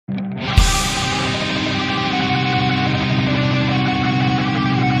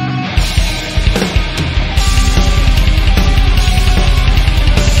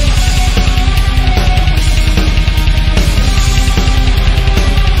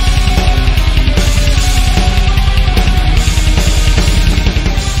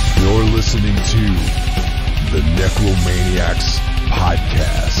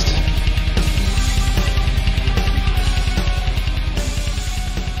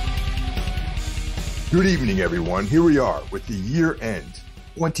Good evening, everyone. Here we are with the year-end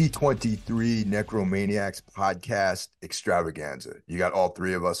 2023 Necromaniacs podcast extravaganza. You got all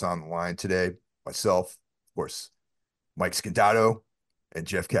three of us on the line today. Myself, of course, Mike Scondotto and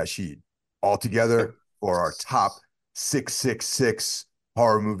Jeff Caxide, all together for our top 666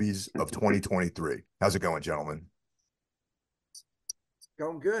 horror movies of 2023. How's it going, gentlemen?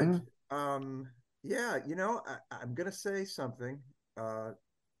 Going good. Yeah, I'm gonna say something.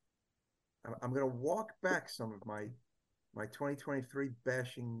 I'm gonna walk back some of my 2023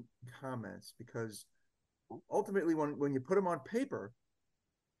 bashing comments because ultimately, when you put them on paper,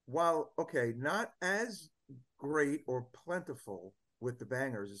 while okay, not as great or plentiful with the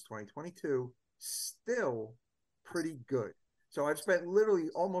bangers as 2022, still pretty good. So I've spent literally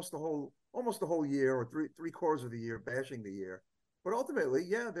almost the whole year or three quarters of the year bashing the year, but ultimately,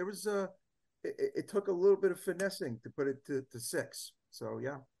 yeah, there was it took a little bit of finessing to put it to six. So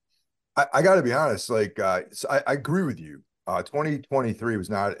yeah. I got to be honest, so I agree with you. 2023 was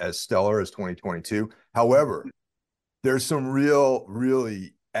not as stellar as 2022. However, there's some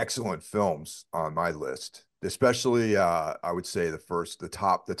really excellent films on my list, especially I would say the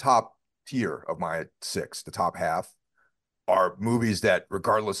top tier of my six, the top half are movies that,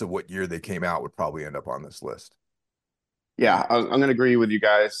 regardless of what year they came out, would probably end up on this list. Yeah, I'm going to agree with you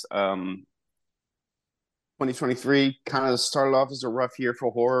guys. 2023 kind of started off as a rough year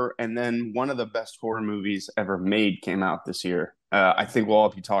for horror, and then one of the best horror movies ever made came out this year. I think we'll all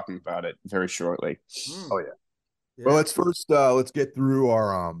be talking about it very shortly. Oh Mm, yeah. Well, yeah. let's get through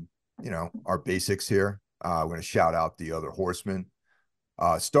our basics here. We're going to shout out the other horsemen.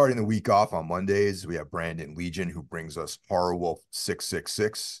 Starting the week off on Mondays, we have Brandon Legion, who brings us Horror Wolf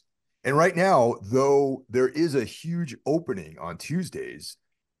 666. And right now, though there is a huge opening on Tuesdays,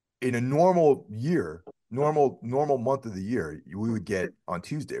 in a normal year, normal month of the year, we would get on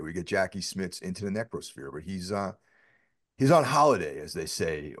Tuesday, we get Jackie Smith's Into the Necrosphere, but he's on holiday, as they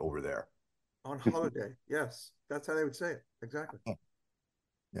say over there. On holiday. Yes, that's how they would say it. Exactly.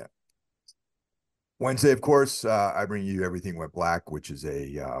 Yeah. Wednesday, of course, I bring you Everything Went Black, which is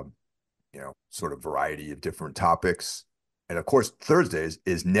a sort of variety of different topics. And of course, Thursdays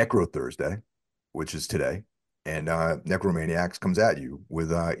is Necro Thursday, which is today. And Necromaniacs comes at you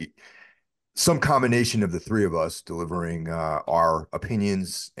with some combination of the three of us delivering our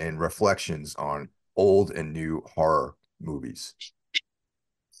opinions and reflections on old and new horror movies.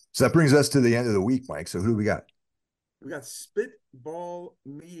 So that brings us to the end of the week, Mike. So who do we got? We got Spitball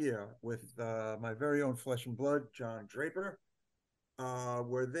Media with my very own Flesh and Blood, John Draper,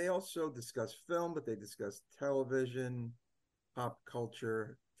 where they also discuss film, but they discuss television, pop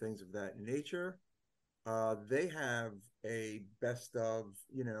culture, things of that nature. They have a best of,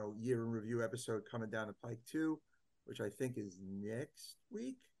 year in review episode coming down the pike too, which I think is next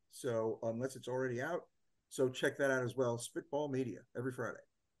week. So unless it's already out, so check that out as well. Spitball Media every Friday.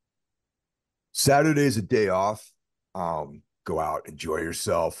 Saturday's a day off. Go out, enjoy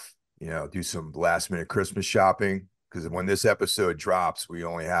yourself, do some last minute Christmas shopping. Because when this episode drops, we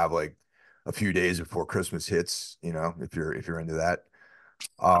only have like a few days before Christmas hits, if you're into that.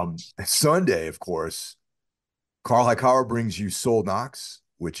 Sunday, of course, Carl Hightower brings you Soul Knocks,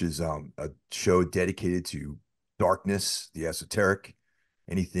 which is a show dedicated to darkness, the esoteric,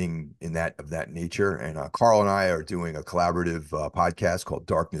 anything in that of that nature. And Carl and I are doing a collaborative podcast called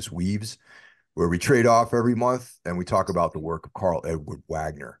Darkness Weaves, where we trade off every month and we talk about the work of Carl Edward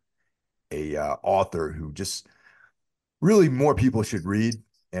Wagner, a author who just really more people should read.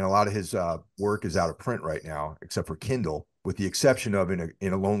 And a lot of his work is out of print right now, except for Kindle, with the exception of In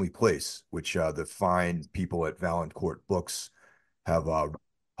a Lonely Place, which the fine people at Valancourt Books have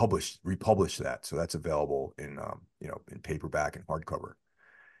republished that. So that's available in paperback and hardcover.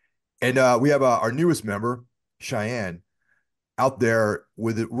 And we have our newest member, Cheyenne, out there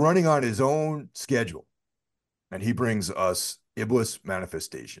with it running on his own schedule. And he brings us Iblis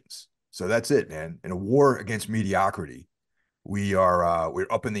Manifestations. So that's it, man. In a war against mediocrity, we're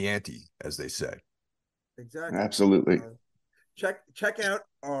up in the ante, as they say. Exactly. Absolutely. Check out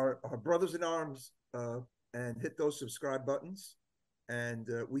our brothers in arms and hit those subscribe buttons. And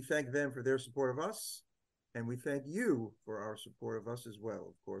we thank them for their support of us. And we thank you for our support of us as well,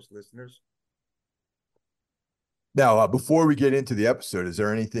 of course, listeners. Now, before we get into the episode, is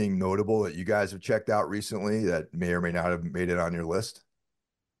there anything notable that you guys have checked out recently that may or may not have made it on your list?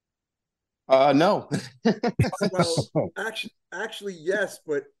 No. Well, actually, yes,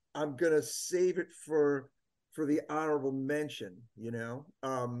 but I'm gonna save it for the honorable mention,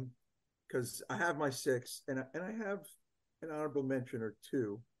 because I have my six, and I have an honorable mention or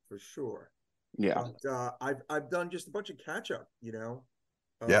two for sure. Yeah. But I've done just a bunch of catch up,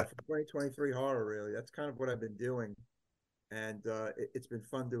 Yeah. for 2023 horror. Really, that's kind of what I've been doing, and it's been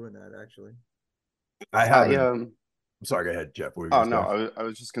fun doing that actually. I I haven't. I'm sorry. Go ahead, Jeff. What were you Oh gonna no, say? I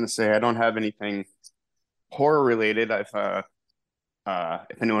was just gonna say I don't have anything horror related. If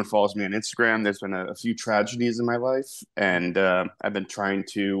anyone follows me on Instagram, there's been a few tragedies in my life, and I've been trying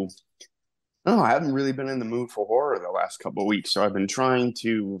to. No, I haven't really been in the mood for horror the last couple of weeks, so I've been trying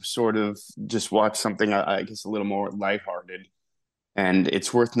to sort of just watch something I guess a little more lighthearted. And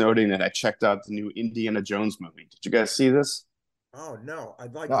it's worth noting that I checked out the new Indiana Jones movie. Did you guys see this? Oh no,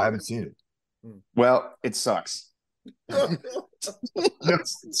 I'd like No, I to. haven't seen it. Well, it sucks. So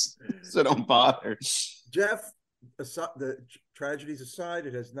don't bother. Jeff, the tragedies aside,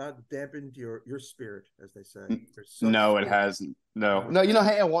 it has not dampened your spirit, as they say. There's some No, it spirit. hasn't. No, no. Okay.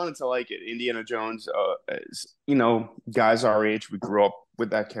 Hey, I wanted to like it. Indiana Jones. Guys our age, we grew up with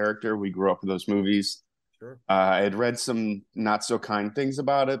that character. We grew up with those movies. Sure. I had read some not so kind things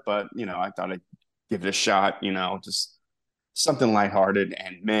about it, but I thought I'd give it a shot. Just something lighthearted.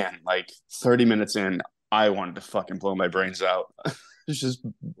 And man, like 30 minutes in, I wanted to fucking blow my brains out. It's just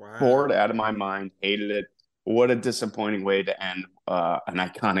Wow. bored out of my mind. Hated it. What a disappointing way to end an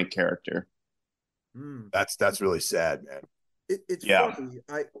iconic character. Hmm. That's really sad, man. It's Yeah. funny.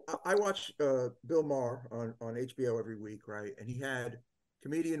 I watch Bill Maher on HBO every week, right? And he had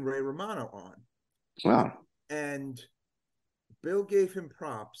comedian Ray Romano on, Wow. and Bill gave him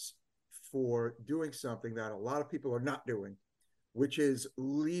props for doing something that a lot of people are not doing, which is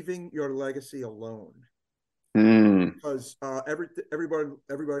leaving your legacy alone. Mm. Because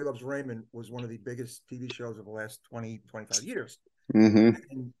everybody loves Raymond was one of the biggest TV shows of the last 20-25 years, Hmm.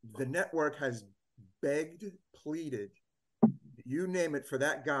 and the network has begged, pleaded, you name it, for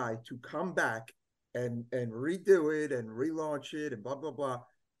that guy to come back and redo it and relaunch it and blah blah blah.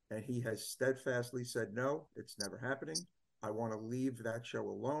 And he has steadfastly said, no, it's never happening. I want to leave that show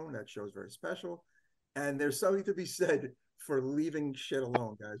alone. That show is very special. And there's something to be said for leaving shit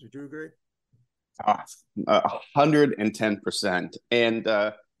alone, guys. Would you agree? 110%. And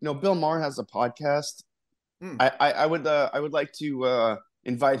Bill Maher has a podcast. Mm. I would like to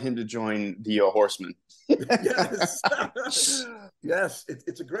invite him to join the Horsemen. Yes. Yes,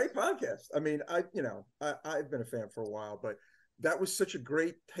 it's a great podcast. I mean, I've been a fan for a while, but that was such a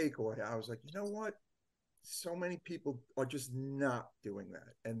great takeaway. I was like, you know what? So many people are just not doing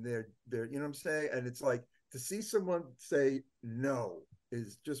that, and they're you know what I'm saying. And it's like to see someone say no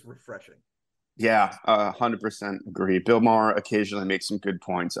is just refreshing. Yeah, 100% agree. Bill Maher occasionally makes some good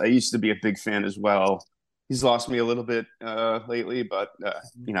points. I used to be a big fan as well. He's lost me a little bit lately, but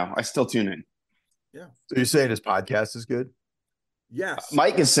I still tune in. Yeah. So you're saying his podcast is good? Yes.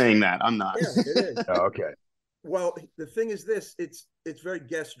 Mike is saying that. I'm not. Yeah, it is. Oh, okay. Well, the thing is this, it's very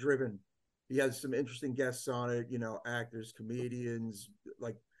guest driven. He has some interesting guests on it, actors, comedians,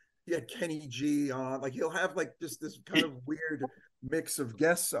 like he had Kenny G on. Like he'll have like just this kind of weird mix of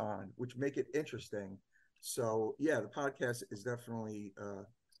guests on, which make it interesting. So yeah, the podcast is definitely a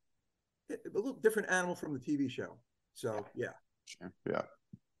little different animal from the TV show. So yeah. Sure. Yeah.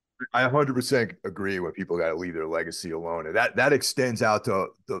 I 100% agree when people got to leave their legacy alone. And that extends out to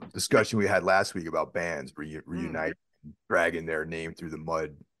the discussion we had last week about bands reunite, dragging their name through the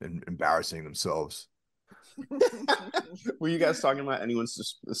mud and embarrassing themselves. Were you guys talking about anyone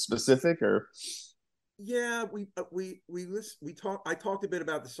specific or? Yeah, we talked. I talked a bit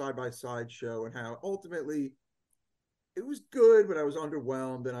about the side by side show and how ultimately it was good, but I was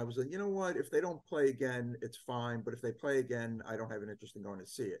underwhelmed. And I was like, you know what? If they don't play again, it's fine. But if they play again, I don't have an interest in going to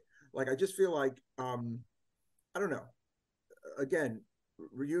see it. Like, I just feel like, I don't know. Again,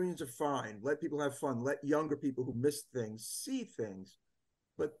 reunions are fine. Let people have fun. Let younger people who missed things see things.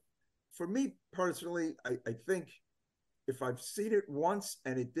 But for me personally, I think if I've seen it once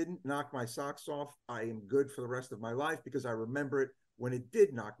and it didn't knock my socks off, I am good for the rest of my life because I remember it when it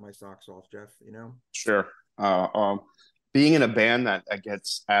did knock my socks off, Jeff, Sure. Being in a band that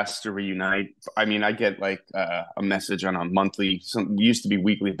gets asked to reunite, I mean, I get like a message on a monthly, some used to be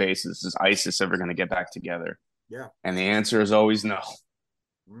weekly basis. Is ISIS ever going to get back together? Yeah. And the answer is always no.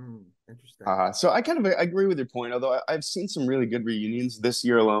 Interesting. So I kind of agree with your point, although I've seen some really good reunions this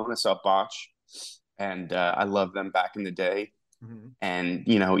year alone. I saw Botch, and I love them back in the day. Mm-hmm. And,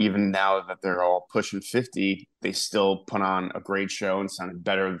 even now that they're all pushing 50, they still put on a great show and sounded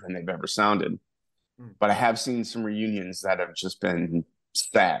better than they've ever sounded. But I have seen some reunions that have just been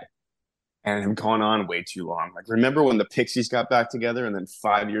sad and have gone on way too long. Like, remember when the Pixies got back together and then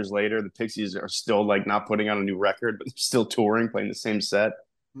 5 years later, the Pixies are still like not putting out a new record, but they're still touring, playing the same set.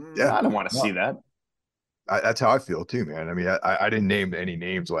 Yeah. I don't want to see No, that. that's how I feel too, man. I mean, I didn't name any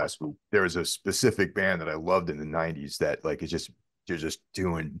names last week. There was a specific band that I loved in the 90s that like it just you're just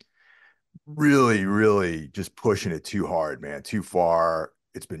doing really, really just pushing it too hard, man, too far.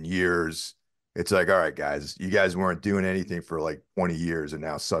 It's been years. It's like, all right, guys, you guys weren't doing anything for like 20 years, and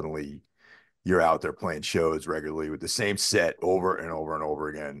now suddenly you're out there playing shows regularly with the same set over and over and over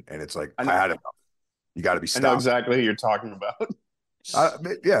again. And it's like, I I know, had enough. You got to be I know stopped. exactly who you're talking about.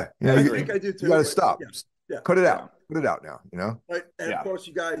 Yeah, Yeah, I think I do you too. got to But stop. yeah, yeah. Cut it Yeah, out. Put it out now. You know. Right. And of yeah. course,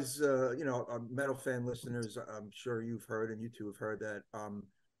 you guys, metal fan listeners, I'm sure you've heard, and you two have heard that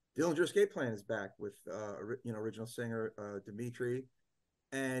Dillinger Escape Plan is back with original singer Dimitri.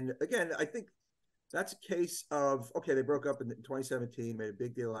 And again, I think that's a case of okay, they broke up in 2017, made a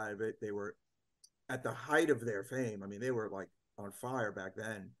big deal out of it. They were at the height of their fame. I mean, they were like on fire back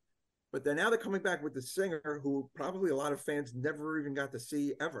then. But then now they're coming back with the singer who probably a lot of fans never even got to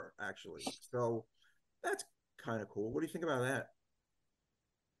see ever, actually. So that's kind of cool. What do you think about that?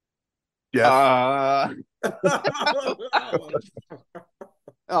 Jeff.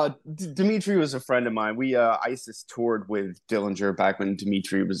 Dimitri was a friend of mine. We ISIS toured with Dillinger back when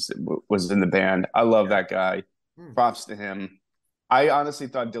Dimitri was in the band. I love that guy. Props to him. I honestly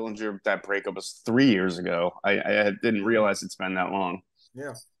thought Dillinger, that breakup was 3 years ago. I didn't realize it's been that long.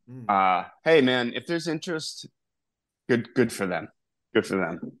 Yeah. Hey man, if there's interest, good for them. Good for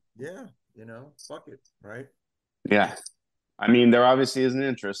them. Yeah, fuck it, right? Yeah. I mean, there obviously is an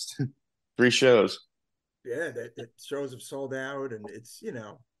interest. 3 shows. Yeah, that shows have sold out, and it's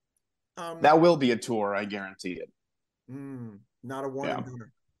that will be a tour, I guarantee it. Not a one and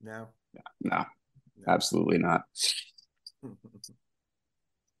done. No, absolutely not.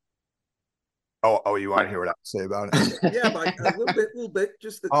 Oh, you want to hear what I have to say about it? Yeah, but a little bit,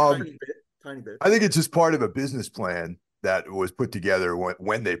 just a tiny bit. I think it's just part of a business plan that was put together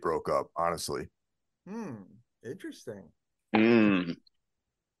when they broke up, honestly. Interesting. You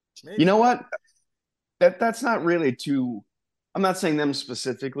know what? That's not really too. I'm not saying them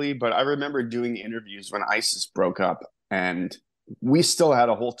specifically, but I remember doing interviews when ISIS broke up, and we still had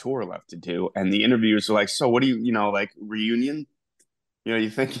a whole tour left to do. And the interviews were like, "So, what do you, like reunion? You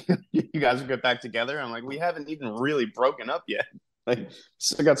think you guys will get back together?" I'm like, "We haven't even really broken up yet. Like,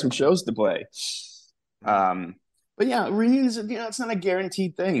 still got some shows to play." But yeah, reunions, it's not a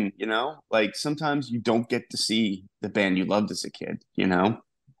guaranteed thing. Like sometimes you don't get to see the band you loved as a kid.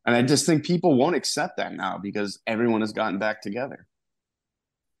 And I just think people won't accept that now because everyone has gotten back together.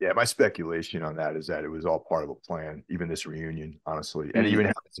 Yeah, my speculation on that is that it was all part of a plan, even this reunion, honestly. And even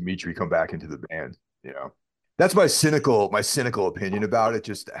having Dimitri come back into the band, That's my cynical opinion about it,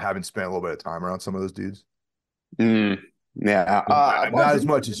 just having spent a little bit of time around some of those dudes. Yeah. Not as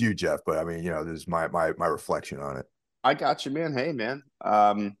much as you, Jeff, but I mean, this is my reflection on it. I got you, man. Hey, man.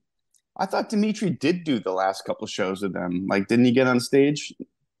 I thought Dimitri did do the last couple shows with them. Like, didn't he get on stage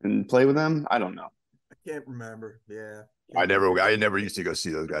and play with them? I don't know. I can't remember. Yeah. I never used to go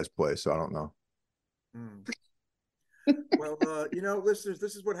see those guys play, so I don't know. Well, listeners,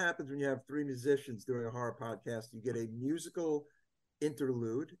 this is what happens when you have 3 musicians doing a horror podcast. You get a musical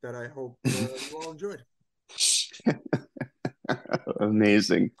interlude that I hope you all enjoyed.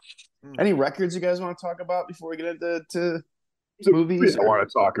 Amazing. Any records you guys want to talk about before we get into movies? I want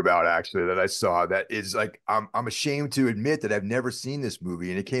to talk about actually that I saw that is like I'm ashamed to admit that I've never seen this movie,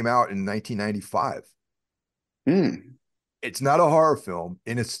 and it came out in 1995. It's not a horror film.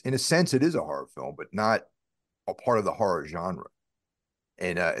 In a sense, it is a horror film, but not a part of the horror genre.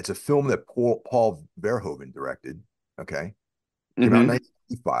 And it's a film that Paul Verhoeven directed. Okay, came out in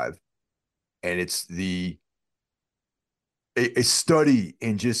 1995, and it's a study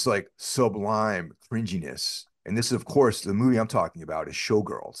in just like sublime cringiness. And this is, of course, the movie I'm talking about is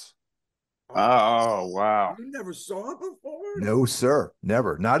Showgirls. Oh, wow. You never saw it before? No, sir.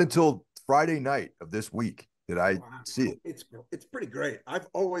 Never. Not until Friday night of this week did I see it. It's pretty great. I've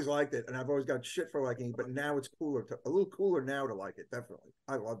always liked it, and I've always got shit for liking it, but now it's a little cooler now to like it, definitely.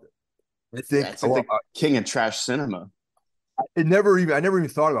 I loved it. I think it's like the king of trash cinema. I never even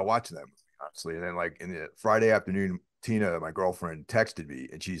thought about watching that movie, honestly. And then like in the Friday afternoon, Tina, my girlfriend, texted me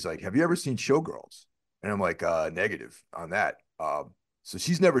and she's like, "Have you ever seen Showgirls?" And I'm like, negative on that. So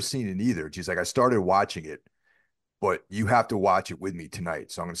she's never seen it either. She's like, "I started watching it, but you have to watch it with me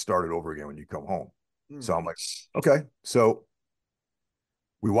tonight. So I'm going to start it over again when you come home." So I'm like, okay. So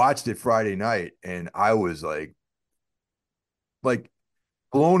we watched it Friday night, and I was like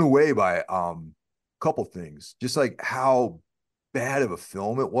blown away by a couple things, just like how bad of a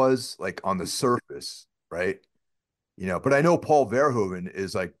film it was, like on the surface, right? But I know Paul Verhoeven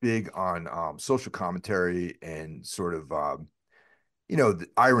is like big on social commentary and sort of the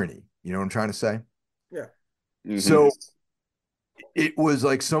irony. You know what I'm trying to say? Yeah. So it was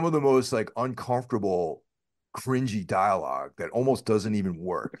like some of the most like uncomfortable cringy dialogue that almost doesn't even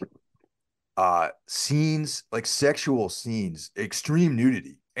work. Scenes like sexual scenes, extreme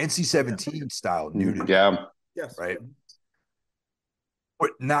nudity, Yeah. NC-17 style nudity, Yeah. Yes. right?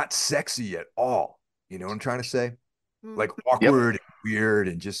 But not sexy at all. You know what I'm trying to say? Mm. Like Yep. awkward and weird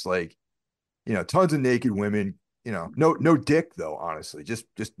and just like, tons of naked women, no dick though, honestly. Just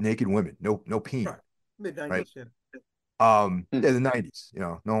naked women, no peen, Right. Mid right? 90s. Yeah. Yeah, the 90s,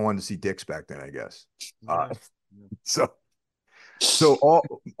 no one wanted to see dicks back then, I guess. Uh No. No. so so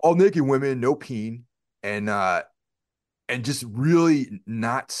all naked women, no peen, and just really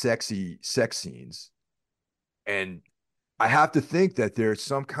not sexy sex scenes. And I have to think that there's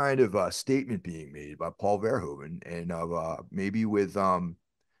some kind of statement being made by Paul Verhoeven and of maybe with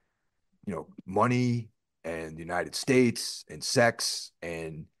money and the United States and sex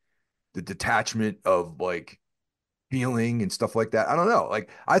and the detachment of like feeling and stuff like that. I don't know. Like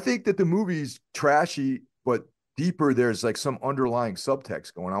I think that the movie's trashy, but deeper there's like some underlying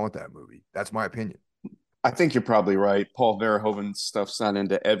subtext going on with that movie. That's my opinion. I think you're probably right. Paul Verhoeven stuff's not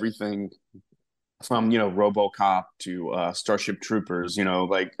into everything from RoboCop to Starship Troopers.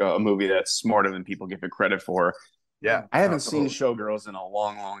 Like a movie that's smarter than people give it credit for. Yeah. Mm. I No, haven't seen totally. Showgirls in a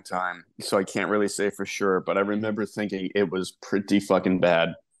long, long time, so I can't really say for sure. But I remember thinking it was pretty fucking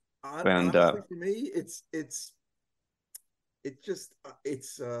bad. And Honestly, for me, it's just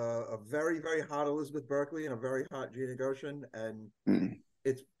it's a very very hot Elizabeth Berkley and a very hot Gina Gershon, and mm,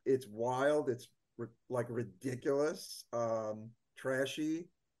 it's wild. It's like ridiculous, trashy,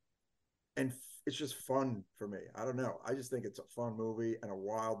 and it's just fun for me. I don't know. I just think it's a fun movie and a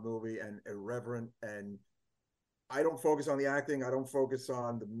wild movie and irreverent. And I don't focus on the acting. I don't focus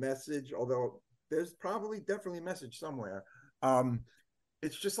on the message, although there's probably definitely a message somewhere. Um,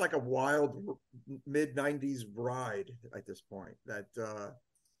 it's just like a wild mid '90s ride at this point. That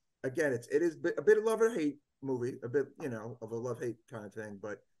again, it is a bit of love or hate movie, a bit of a love hate kind of thing.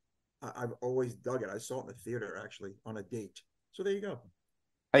 But I've always dug it. I saw it in the theater actually on a date. So there you go.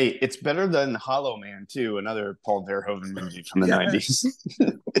 hey, it's better than Hollow Man too, another Paul Verhoeven movie from the Yes,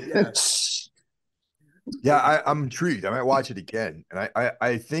 90s. yes. Yeah, It was I'm intrigued. I might watch it again, and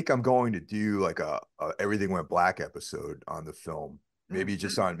I think I'm going to do like a Everything Went Black episode on the film. mm, Maybe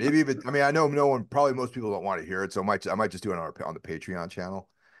just on maybe if it. I mean, I know no one probably most people don't want to hear it, so I might just do it on the Patreon channel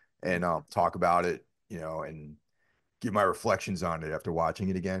mm, and talk about it, and give my reflections on it after watching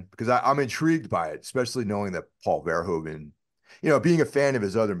it again because I'm intrigued by it, especially knowing that Paul Verhoeven, being a fan of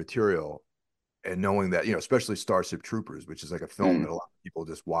his other material and knowing that especially Starship Troopers, which is like a film that Mm, a lot of people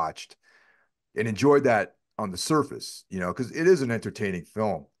just watched and enjoyed that on the surface, because it is an entertaining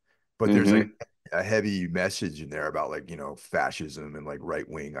film, but there's like hmm. a heavy message in there about like, fascism and like right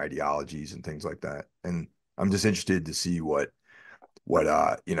wing ideologies and things like that. And I'm just interested to see what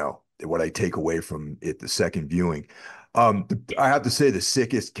I take away from it the second viewing. I have to say the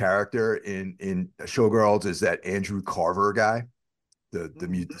sickest character in Showgirls is that Andrew Carver guy,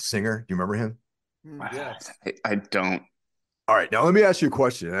 mm, the singer. Do you remember him? yes. I don't. All right, now let me ask you a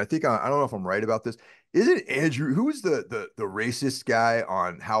question. And I think I don't know if I'm right about this. Isn't Andrew who was the racist guy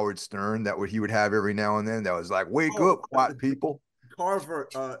on Howard Stern that he would have every now and then that was like, "Wake Oh, up, white people." Carver,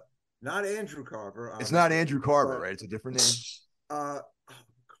 not Andrew Carver, It's not obviously, Andrew Carver, but right? It's a different name. uh, oh,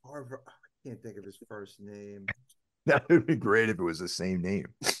 Carver. I can't think of his first name. That would be great if it was the same name.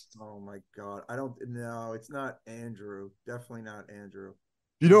 Oh my God, I don't know. It's not Andrew. Definitely not Andrew.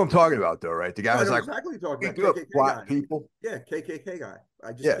 You know what I'm talking about, though, right? The guy No, I was know like, exactly what you're talking about. "Wake up, KKK white guy. people." Yeah, KKK guy.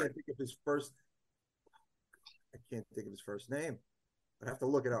 I just Yeah. can't think of his first. I can't think of his first name. I have to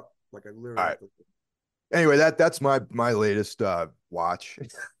look it up. Like I All literally right. have to. Anyway, that's my latest watch.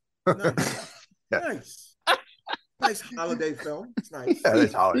 Nice, Yeah, nice, nice holiday film. It's nice. yeah,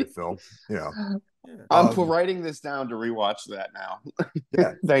 that's holiday film. Yeah. I'm Um, writing this down to rewatch that now.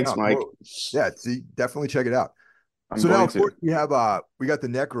 yeah, Thanks, no, Mike. totally. Yeah, see, definitely check it out. I'm So now, going of to. course, we got the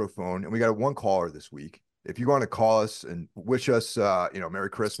Necrophone, and we got one caller this week. If you want to call us and wish us, Merry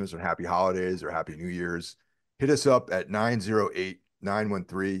Christmas or Happy Holidays or Happy New Year's, hit us up at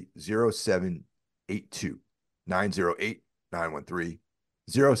 908-913-0782.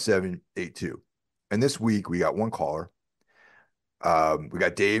 908-913-0782. And this week we got one caller. We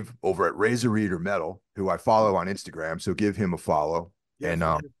got Dave over at Razor Reader Metal, who I follow on Instagram. So give him a follow. Yes, And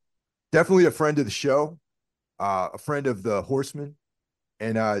you should. definitely a friend of the show, a friend of the Horseman.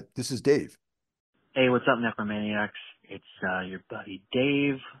 And this is Dave. Hey, what's up, Necromaniacs? It's your buddy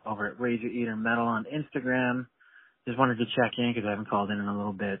Dave over at Razor Eater Metal on Instagram. Just wanted to check in because I haven't called in a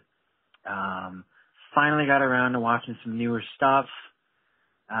little bit. Finally got around to watching some newer stuff.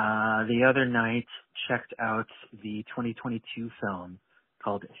 The other night, checked out the 2022 film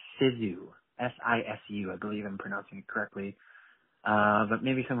called Sisu, Sisu. I believe I'm pronouncing it correctly. But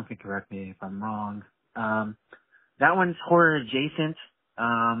maybe someone can correct me if I'm wrong. That one's horror adjacent.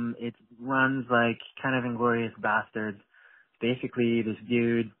 It runs like kind of Inglourious Bastards. Basically, this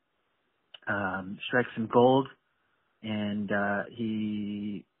dude strikes some gold, and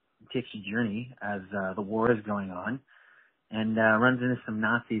he takes a journey as the war is going on, and runs into some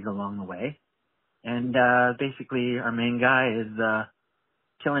Nazis along the way. And basically, our main guy is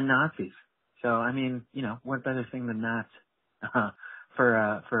killing Nazis. So, I mean, you know, what better thing than that for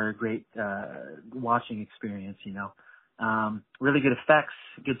a great watching experience, you know. Really good effects,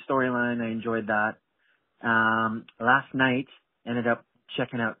 good storyline. I enjoyed that. Last night, ended up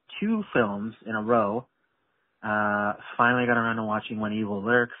checking out 2 films in a row. Finally got around to watching When Evil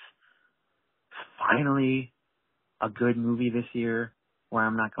Lurks. Finally, a good movie this year where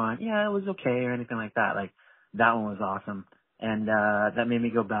I'm not going, yeah, it was okay or anything like that. Like, that one was awesome. And that made me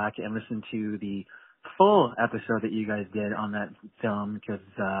go back and listen to the full episode that you guys did on that film because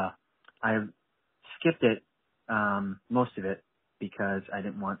I skipped it, most of it, because I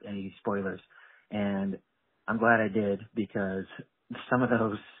didn't want any spoilers. And I'm glad I did because some of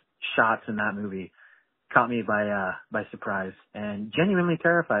those shots in that movie caught me by surprise and genuinely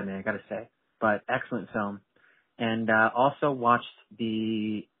terrified me, I gotta say. But excellent film. And also watched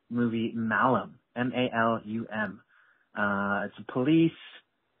the movie Malum, Malum. It's a police,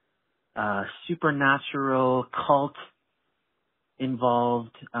 supernatural, cult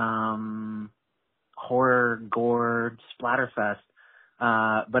involved, horror, gore, splatterfest.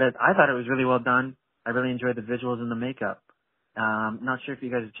 But I thought it was really well done. I really enjoyed the visuals and the makeup. Not sure if you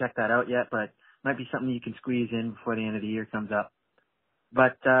guys have checked that out yet, but might be something you can squeeze in before the end of the year comes up.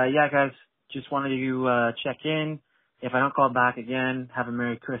 But yeah, guys, just wanted to check in. If I don't call back again, have a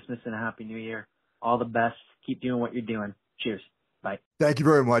Merry Christmas and a Happy New Year. All the best. Keep doing what you're doing. Cheers. Bye. Thank you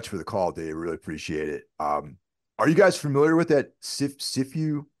very much for the call, Dave. Really appreciate it. Are you guys familiar with that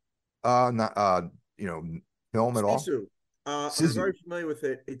Sifu, not, film at all? Sisu. I'm Sisu. very familiar with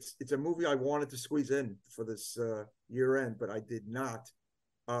it. It's a movie I wanted to squeeze in for this year end, but I did not.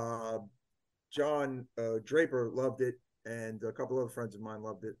 John Draper loved it, and a couple other friends of mine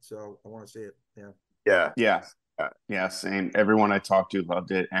loved it, so I want to see it. Yeah. Yeah. Yeah, same. Everyone I talked to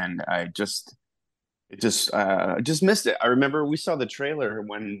loved it, and I just missed it. I remember we saw the trailer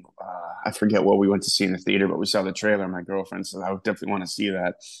when I forget what we went to see in the theater, but we saw the trailer. My girlfriend said I would definitely want to see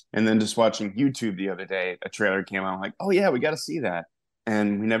that. And then just watching YouTube the other day, a trailer came out. I'm like, oh yeah, we got to see that,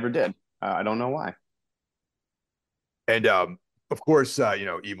 and we never did. I don't know why. And of course,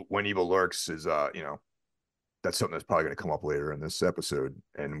 When Evil Lurks is that's something that's probably going to come up later in this episode,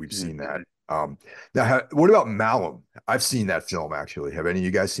 and we've seen that. Now, what about Malum? I've seen that film actually. Have any of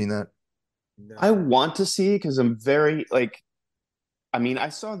you guys seen that? No. I want to see because I'm very like. I mean, I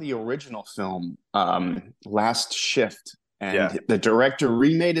saw the original film, Last Shift, and the director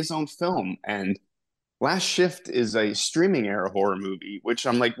remade his own film. And Last Shift is a streaming era horror movie, which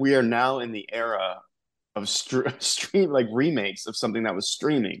I'm like, we are now in the era of stream like remakes of something that was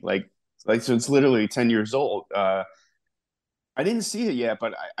streaming. Like so, it's literally 10 years old. I didn't see it yet,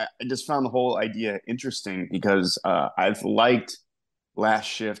 but I just found the whole idea interesting because I've liked Last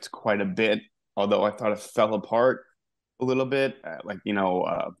Shift quite a bit, although I thought it fell apart a little bit,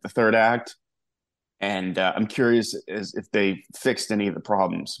 the third act. And I'm curious as if they fixed any of the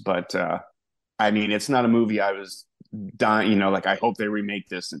problems. But I mean, it's not a movie I was dying, like I hope they remake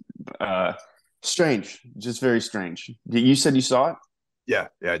this. Strange, just very strange. You said you saw it? Yeah,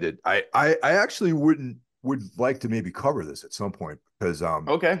 I did. I actually would like to maybe cover this at some point because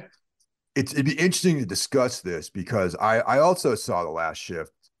Okay. it'd be interesting to discuss this because I also saw The Last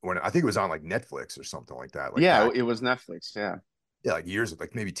Shift when I think it was on like Netflix or something like that. Like Yeah, back, it was Netflix. Yeah. yeah,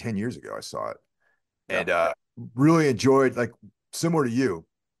 like maybe 10 years ago I saw it. Yeah. And really enjoyed, like, similar to you,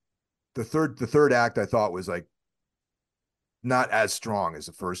 the third act I thought was like not as strong as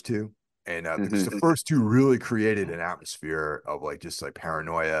the first two. And because the first two really created an atmosphere of like just like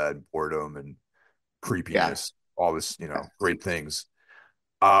paranoia and boredom and creepiness, all this, great things.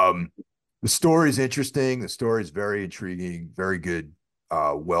 The story is interesting. The story is very intriguing, very good,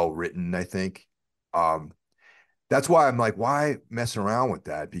 well written, I think. That's why I'm like, why mess around with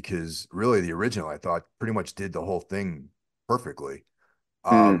that? Because really the original I thought pretty much did the whole thing perfectly.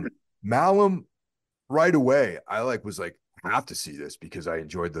 Malum, right away, I was like, I have to see this because I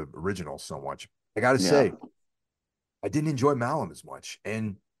enjoyed the original so much. I gotta say, I didn't enjoy Malum as much.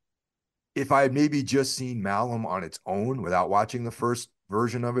 And if I had maybe just seen Malum on its own without watching the first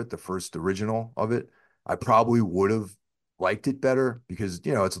version of it, the first original of it, I probably would have liked it better because, it's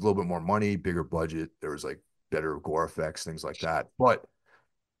a little bit more money, bigger budget. There was like better gore effects, things like that. But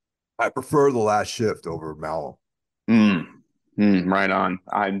I prefer The Last Shift over Malum. Mm. Right on.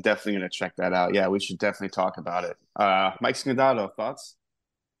 I'm definitely gonna check that out. Yeah, we should definitely talk about it. Mike Scondotto, thoughts?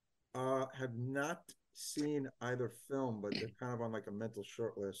 Have not seen either film, but they're kind of on like a mental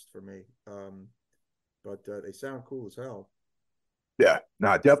short list for me. But they sound cool as hell. Yeah,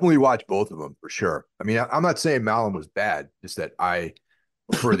 no, definitely watch both of them for sure. I mean, I'm not saying Malum was bad, just that I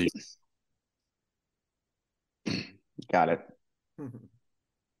prefer the. Got it. All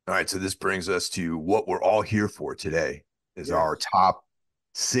right, so this brings us to what we're all here for today is Yes. our top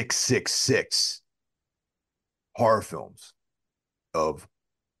 666 horror films of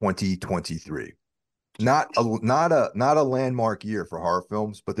 2023. Not a landmark year for horror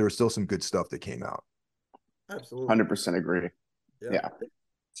films, but there was still some good stuff that came out. Absolutely. 100% agree. Yeah. Yeah.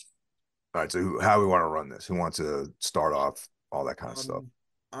 All right, so how we want to run this? Who wants to start off? All that kind of stuff.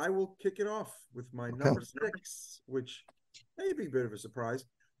 I will kick it off with my Okay. number 6, which may be a bit of a surprise.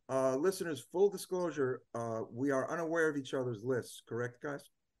 Listeners, full disclosure, we are unaware of each other's lists, correct, guys?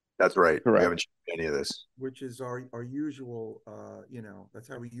 That's right. We haven't Correct. checked any of this. Which is our usual, that's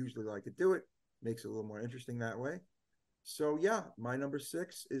how we usually like to do it. Makes it a little more interesting that way. So yeah, my number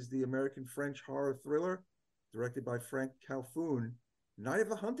 6 is the American French horror thriller directed by Frank Calfoun, Night of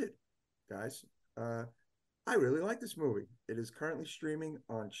the Hunted. Guys, I really like this movie. It is currently streaming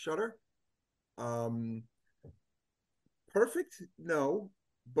on Shudder. Um, Perfect, no,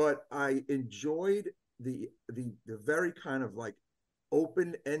 but I enjoyed the very kind of like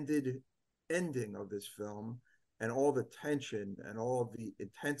open-ended ending of this film, and all the tension and all the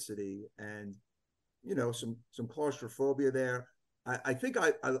intensity, and some claustrophobia there. I think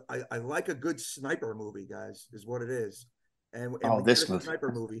I like a good sniper movie, guys, is what it is. And Oh, we get this a movie.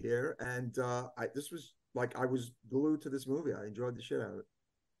 sniper movie here, and I this was like I was glued to this movie. I enjoyed the shit out of it.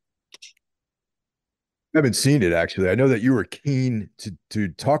 I haven't seen it actually. I know that you were keen to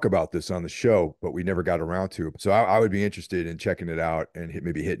talk about this on the show, but we never got around to it. So I would be interested in checking it out and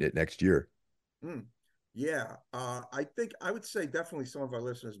maybe hitting it next year. Mm. Yeah, I think I would say definitely some of our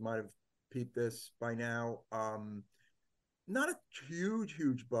listeners might have peeped this by now. Not a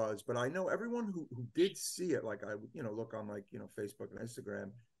huge buzz, but I know everyone who did see it, like I look on like Facebook and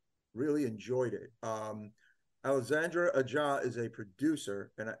Instagram, really enjoyed it. Alexandre Aja is a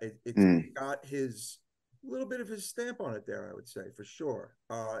producer, and it's Mm. got his little bit of his stamp on it there, I would say, for sure.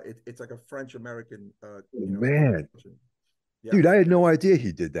 It's like a French American, Oh, man. yeah, Dude, I had no idea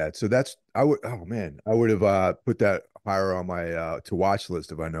he did that. So that's I would oh man, I would have put that higher on my to watch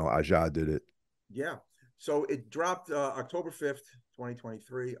list if I know Aja did it. yeah. So it dropped October 5th,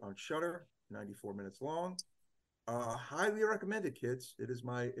 2023 on Shudder, 94 minutes long. Highly recommended, kids. It is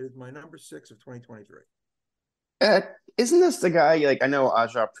my number 6 of 2023. Uh, isn't this the guy, like, I know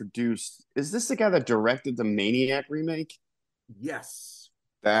Aja produced, is this the guy that directed the Maniac remake? Yes.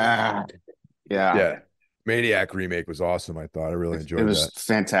 Ah, Yeah. yeah. Yeah. Maniac remake was awesome. I thought I really It enjoyed was that.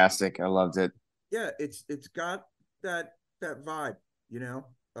 fantastic. I loved it. Yeah, it's got that vibe, you know.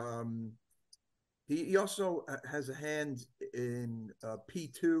 He also has a hand in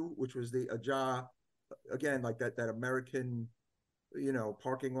P2, which was the Aja, again, like that American,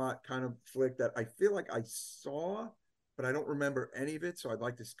 parking lot kind of flick that I feel like I saw, but I don't remember any of it. So I'd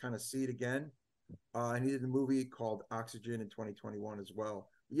like to kind of see it again. And he did a movie called Oxygen in 2021 as well.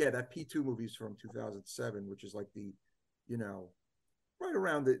 Yeah, that P2 movie is from 2007, which is like you know, right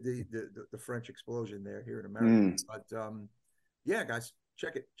around the French explosion there here in America. Mm, But yeah, guys,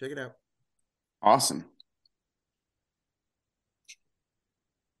 check it out. awesome.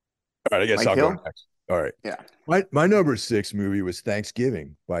 All right, I guess Mike I'll go Hill? next. All right. Yeah. My number 6 movie was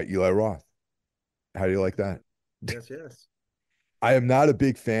Thanksgiving by Eli Roth. How do you like that? Yes, yes. I am not a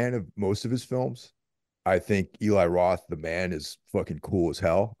big fan of most of his films. I think Eli Roth, the man, is fucking cool as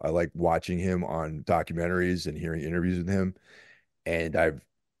hell. I like watching him on documentaries and hearing interviews with him. And I've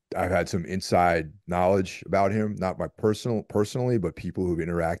had some inside knowledge about him, not my personally, but people who've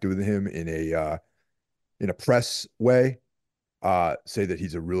interacted with him in a press way, say that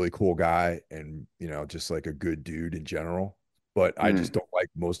he's a really cool guy and just like a good dude in general. But I just Mm, don't like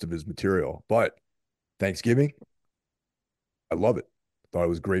most of his material. But Thanksgiving, I love it. Thought it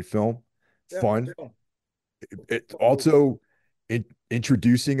was a great film, Yeah, fun. yeah. It also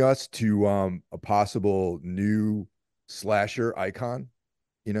introducing us to a possible new slasher icon,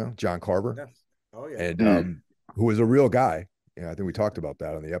 John Carver, Yes. Oh yeah. and mm. who is a real guy. I think we talked about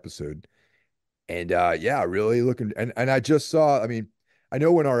that on the episode. And yeah, really looking and I just saw, I mean, I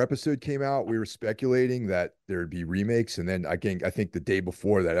know when our episode came out, we were speculating that there'd be remakes, and then I think the day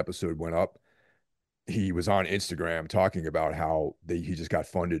before that episode went up, he was on Instagram talking about how he just got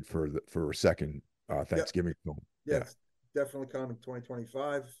funded for a second Yep. Thanksgiving film. Yeah, Yeah. it's definitely coming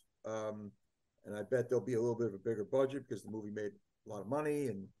 2025. and I bet there'll be a little bit of a bigger budget because the movie made a lot of money.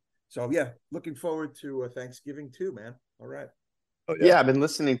 And so, yeah, looking forward to Thanksgiving too, man. All right. Oh Yeah, yeah. I've been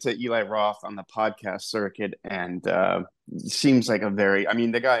listening to Eli Roth on the podcast circuit, and seems like I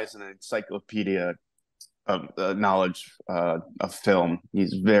mean, the guy is an encyclopedia of knowledge of film.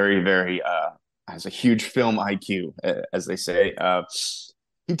 He's very, very has a huge film IQ, as they say.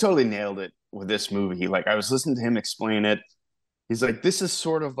 He totally nailed it with this movie. Like I was listening to him explain it. He's like, this is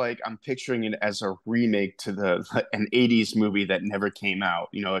sort of like I'm picturing it as a remake to an '80s movie that never came out.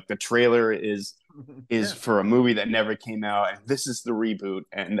 You know, like the trailer is Yeah. for a movie that never came out, and this is the reboot.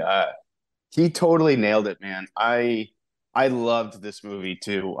 And he totally nailed it, man. I loved this movie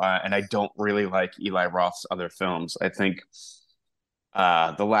too, and I don't really like Eli Roth's other films. I think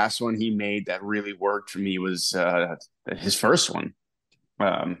the last one he made that really worked for me was his first one,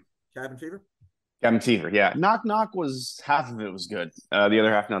 um, Cabin Fever. Cabin Fever. Yeah, Knock Knock was half of it was good, the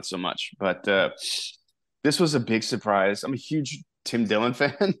other half not so much. But this was a big surprise. I'm a huge Tim Dillon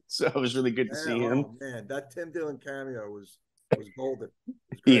fan, so it was really good to Yeah, see him. oh man, that Tim Dillon cameo was golden. It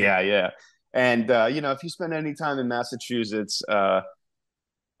was great. Yeah, yeah. And you know, if you spend any time in Massachusetts,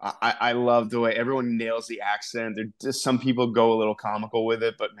 I love the way everyone nails the accent. There just some people go a little comical with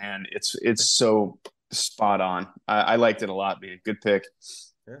it, but man, it's so spot on. I liked it a lot, man. Good pick.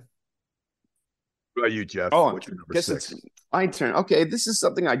 Yeah. What about you, Jeff? Oh, I What's your number guess six? it's my turn. Okay, this is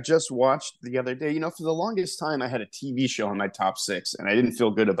something I just watched the other day. You know, for the longest time, I had a TV show in my top six, and I didn't feel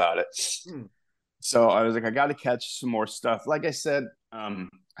good about it. Hmm. So I was like, I got to catch some more stuff. Like I said, I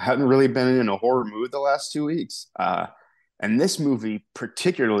hadn't really been in a horror mood the last 2 weeks. And this movie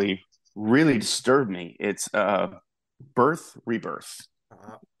particularly really disturbed me. It's Birth, Rebirth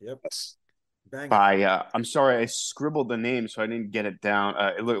Yep. Bang. by, I'm sorry, I scribbled the name so I didn't get it down.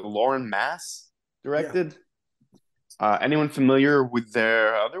 Lauren Mass directed. Anyone familiar with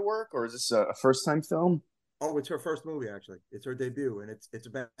their other work, or is this a first-time film? Oh, it's her first movie actually. It's her debut, and it's a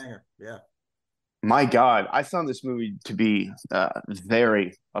banger. Yeah. My God, I found this movie to be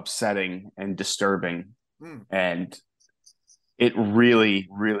very upsetting and disturbing, Hmm. and it really,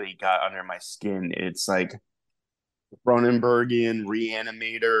 really got under my skin. It's like Cronenbergian,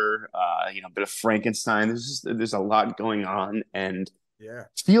 Reanimator, you know, a bit of Frankenstein. There's a lot going on, and Yeah.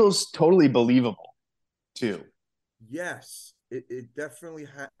 feels totally believable too. Yes, it definitely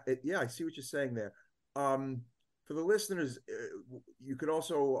yeah, I see what you're saying there. For the listeners, you could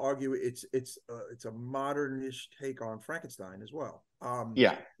also argue it's a modernish take on Frankenstein as well.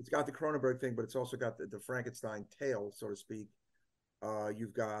 Yeah, It's got the Cronenberg thing, but it's also got the Frankenstein tale, so to speak.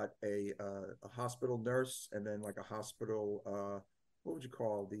 You've got a hospital nurse, and then like a hospital. What would you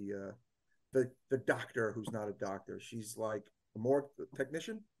call the doctor who's not a doctor? She's like a morgue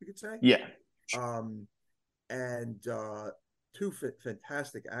technician, you could say. yeah, Um, and two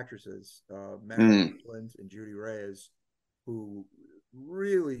fantastic actresses, mm, Madeline Clint and Judy Reyes, who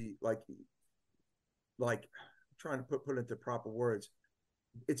really like trying to put into proper words.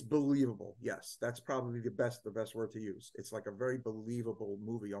 It's believable. Yes, that's probably the best word to use. It's like a very believable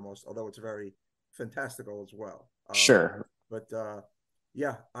movie almost, although it's very fantastical as well. sure. But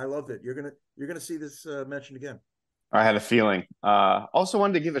yeah, I loved it. You're gonna see this mentioned again. I had a feeling. Also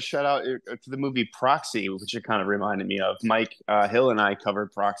wanted to give a shout out to the movie Proxy, which it kind of reminded me of. Mike Hill and I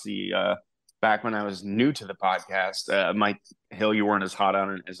covered Proxy back when I was new to the podcast. Mike Hill, you weren't as hot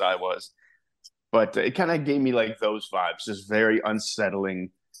on it as I was, but it kind of gave me like those vibes, just very unsettling,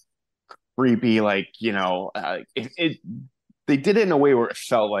 creepy. Like you know, they did it in a way where it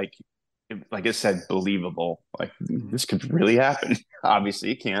felt like I said, believable. Like Mhm. this could really happen.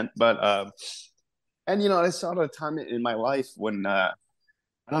 Obviously, it can't, but and you know, I saw it at a time in my life when I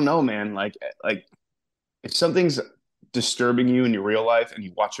don't know, man. Like if something's disturbing you in your real life and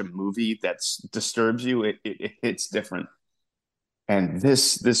you watch a movie that disturbs you, it hits different. And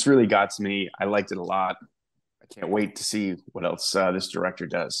this really got to me. I liked it a lot. I can't wait to see what else this director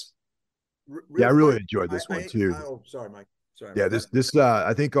does. Yeah, Real I really quick, enjoyed this one too. oh, sorry, Mike. Sorry Yeah, about this that. this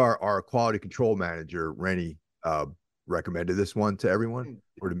I think our quality control manager Rennie recommended this one to everyone, Mm.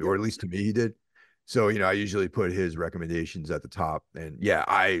 or Yep. at least to me he did. So you know, I usually put his recommendations at the top, and yeah,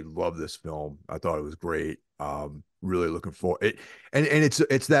 I love this film. I thought it was great. Really looking for it, and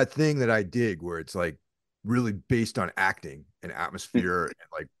it's that thing that I dig where it's like really based on acting and atmosphere, and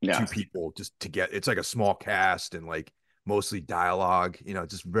like Yeah, two people just to get. It's like a small cast and like mostly dialogue. You know,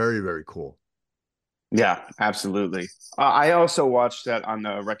 just very very cool. yeah, absolutely. I also watched that on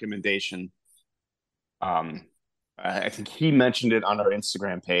the recommendation. Um, I think he mentioned it on our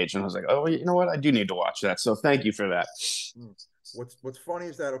Instagram page, and I was like, oh, you know what? I do need to watch that. So thank you for that. Mm. What's funny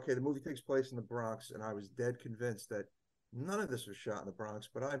is that okay, the movie takes place in the Bronx, and I was dead convinced that none of this was shot in the Bronx,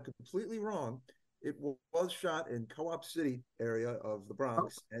 but I'm completely wrong. It was shot in Co-op City area of the Oh,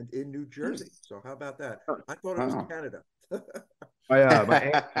 Bronx and in New hmm. Jersey. So how about that? Oh, I thought it was wow. Canada.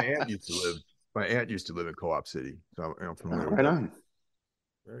 My aunt used to live. My aunt used to live in Co-op City, so I'm familiar with Right that. on.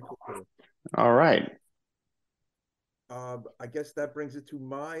 Very cool. All right. I guess that brings it to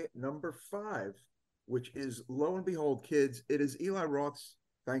my number five, which is lo and behold, kids, it is Eli Roth's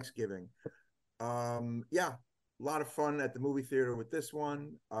Thanksgiving. Yeah, a lot of fun at the movie theater with this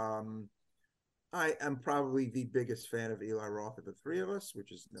one. I am probably the biggest fan of Eli Roth of the three of us,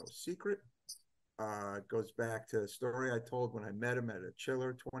 which is no secret. It goes back to a story I told when I met him at a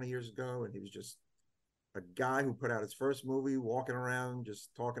chiller 20 years ago, and he was just a guy who put out his first movie, walking around just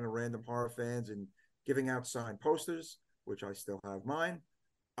talking to random horror fans and giving out signed posters, which I still have mine.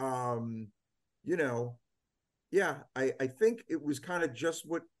 Um, you know, yeah, I think it was kind of just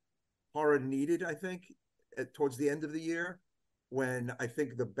what horror needed, I think, towards the end of the year when I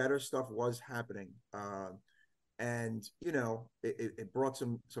think the better stuff was happening. And it brought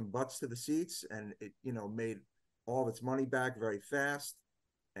some butts to the seats, and it made all of its money back very fast.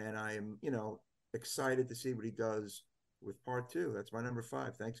 And I am excited to see what he does with part two. That's my number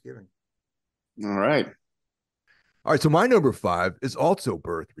five. Thanksgiving. All right. All right, so my number five is also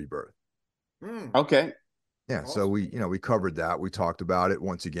Birth Rebirth. Mm, Okay. Yeah, so awesome. we covered that. We talked about it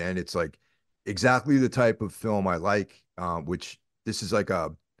once again. It's like exactly the type of film I like, which this is like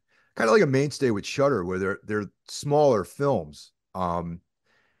a kind of like a mainstay with Shudder, where they're smaller films.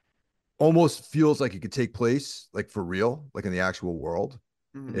 Almost feels like it could take place like for real, like in the actual world.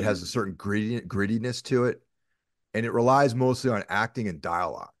 It Mm, has a certain grittiness to it, and it relies mostly on acting and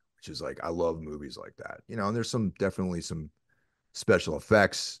dialogue, which is like I love movies like that. And there's definitely some special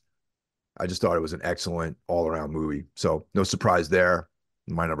effects. I just thought it was an excellent all around movie. So no surprise there.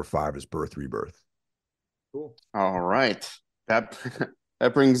 My number five is Birth Rebirth. cool. All right. That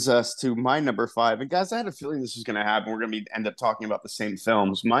that brings us to my number five. And guys, I had a feeling this was going to happen. We're going to end up talking about the same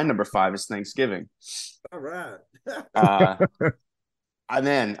films. My number five is Thanksgiving. All right. Uh,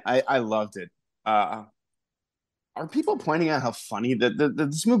 I loved it. Uh, are people pointing out how funny that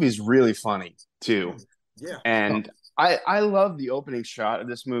this movie is really funny too? Mm, yeah. And I love the opening shot of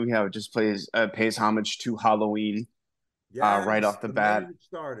this movie, how it just pays homage to Halloween right Yes. off the The bat. minute it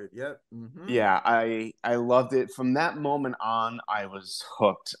started. Yep. Mm-hmm. Yeah, I loved it. From that moment on, I was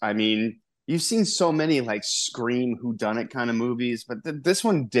hooked. I mean, you've seen so many like Scream whodunit kind of movies, but this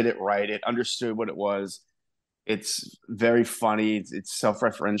one did it right. It understood what it was. It's very funny. It's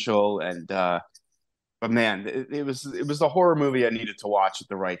self-referential, and but man, it was the horror movie I needed to watch at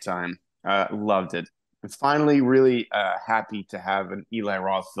the right time. Loved it. And finally, really happy to have an Eli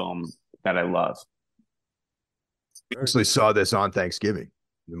Roth film that I love. Very Actually cool. saw this on Thanksgiving,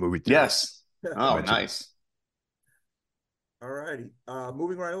 in the movie theater. Yes. Oh, Mentioned. nice. All righty.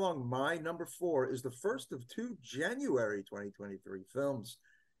 Moving right along, my number four is the first of two January 2023 films.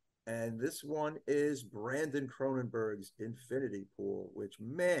 And this one is Brandon Cronenberg's Infinity Pool, which,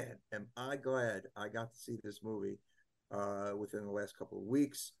 man, am I glad I got to see this movie within the last couple of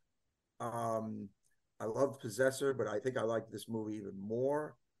weeks. Um, I loved Possessor, but I think I liked this movie even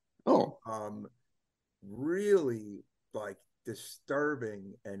more. Oh. Really like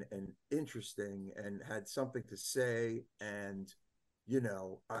disturbing and interesting and had something to say. And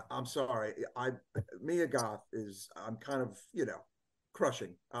I'm sorry, Mia Goth is, I'm kind of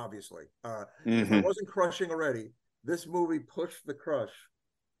crushing, obviously. If I Hmm. wasn't crushing already, this movie pushed the crush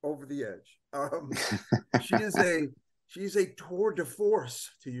over the edge. She is a she's a tour de force,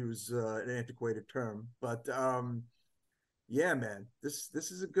 to use an antiquated term, but yeah, man, this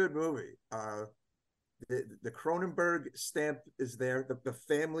is a good movie. The Cronenberg stamp is there. The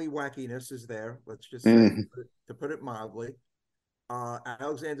family wackiness is there. Let's just say, Hmm. to put it mildly.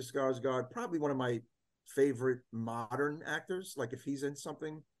 Alexander Skarsgård, probably one of my favorite modern actors. Like if he's in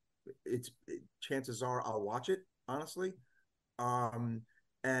something, chances are I'll watch it. Honestly, um,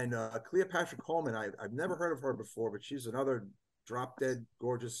 and Cleopatra Coleman, I've never heard of her before, but she's another drop dead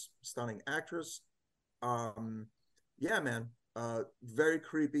gorgeous, stunning actress. Um, yeah, man. Very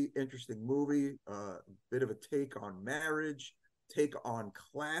creepy, interesting movie. Bit of a take on marriage, take on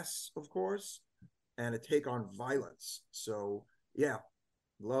class, of course, and a take on violence. So yeah,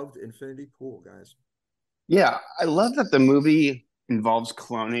 loved Infinity Pool, guys. Yeah, I love that the movie involves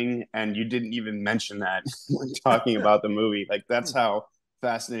cloning, and you didn't even mention that when talking about the movie. Like that's how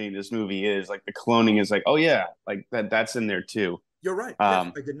fascinating this movie is. Like the cloning is like, oh yeah, like that's in there too. You're right. Yes,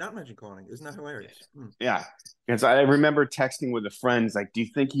 Um, I did not mention cloning. Isn't that hilarious? yeah, because I remember texting with a friend, like, do you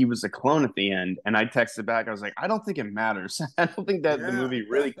think he was a clone at the end? And I texted back, I was like, I don't think it matters. I don't think that the Yeah. movie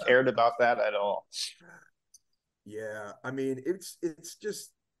really cared about that at all. Yeah, I mean, it's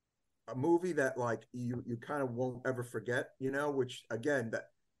just a movie that like you kind of won't ever forget, which again, that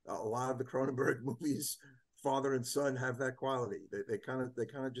a lot of the Cronenberg movies, father and son, have that quality. They kind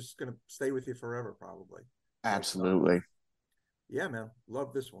of just gonna stay with you forever, probably. But Absolutely. yeah, man,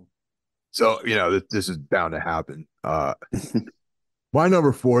 love this one. So, this is bound to happen. My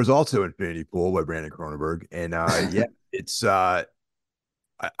number four is also Infinity Pool by Brandon Cronenberg. And yeah, it's I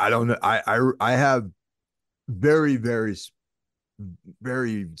don't know. I have very, very,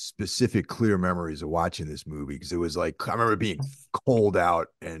 very specific, clear memories of watching this movie because it was like I remember being cold out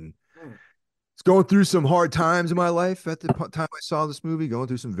and Hmm. it's going through some hard times in my life at the time I saw this movie, going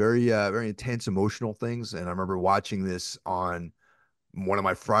through some very, very intense emotional things. And I remember watching this on one of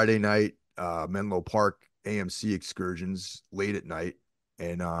my Friday night Menlo Park AMC excursions late at night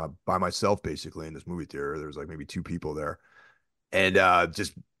and by myself basically in this movie theater. There was like maybe two people there and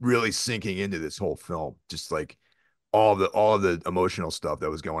just really sinking into this whole film, just like all of the emotional stuff that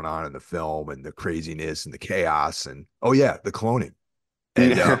was going on in the film and the craziness and the chaos and oh yeah, the cloning.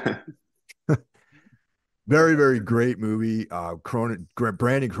 And very, very great movie. Brandon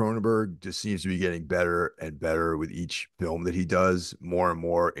Cronenberg just seems to be getting better and better with each film that he does, more and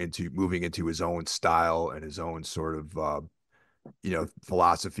more into moving into his own style and his own sort of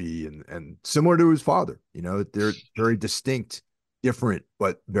philosophy and similar to his father. They're very distinct, different,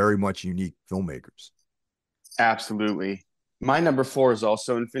 but very much unique filmmakers. Absolutely. My number four is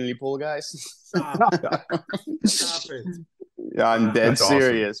also Infinity Pool, guys. Stop, stop it. Yeah, I'm dead That's awesome.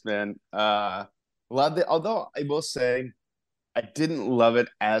 serious, man. Loved it. Although I will say I didn't love it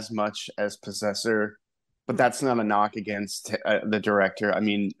as much as Possessor, but Hmm. that's not a knock against the director. I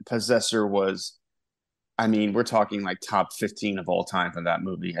mean, Possessor was, I mean, we're talking like top 15 of all time for that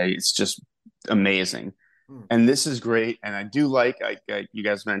movie. Hey, it's just amazing. Hmm. And this is great. And I do like, you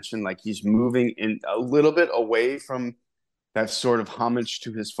guys mentioned, like he's moving in a little bit away from that sort of homage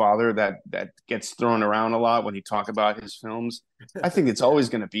to his father that gets thrown around a lot when he talk about his films. I think it's Yeah. always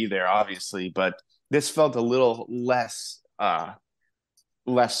going to be there, obviously, but this felt a little less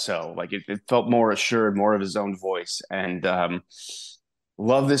so. Like it felt more assured, more of his own voice, and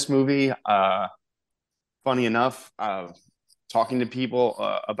love this movie. Funny enough, talking to people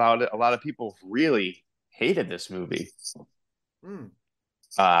about it, a lot of people really hated this movie.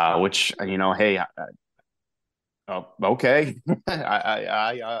 Hmm. Which hey, oh, okay,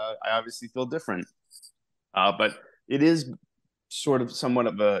 I obviously feel different. But it is sort of somewhat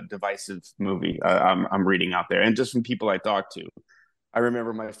of a divisive movie. I'm reading out there, and just from people I talked to, I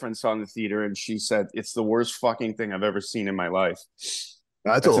remember my friend saw it in the theater, and she said it's the worst fucking thing I've ever seen in my life. That's a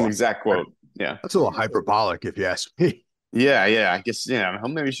That's an little exact quote. Yeah, that's a little hyperbolic, if you ask me. yeah. I guess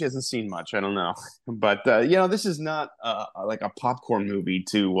maybe she hasn't seen much. I don't know, but this is not like a popcorn movie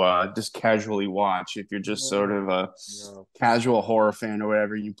to just casually watch. If you're just sort No, of a no. casual horror fan or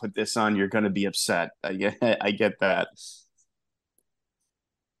whatever, you put this on, you're gonna be upset. I get that.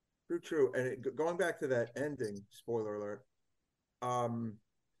 True, true. And going back to that ending, spoiler alert. Um,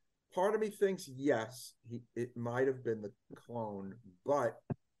 Part of me thinks yes, it might have been the clone, but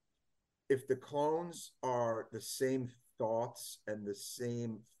if the clones are the same thoughts and the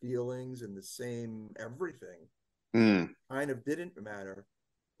same feelings and the same everything, Mm, kind of didn't matter.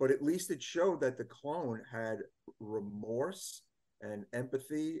 But at least it showed that the clone had remorse and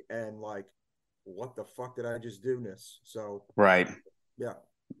empathy and like, what the fuck did I just do this? So right. yeah.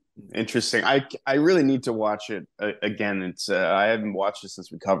 Interesting. I really need to watch it again. It's I haven't watched it since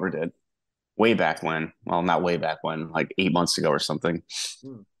we covered it way back when. Well, not way back when, like 8 months ago or something.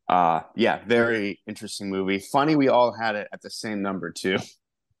 Hmm. Yeah, very interesting movie. Funny we all had it at the same number too.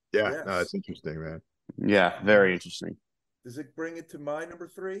 Yeah, no, Yes. that's interesting, man. Yeah, very interesting. Does it bring it to my number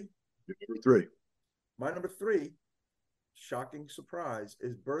three? Number three. My number three, shocking surprise,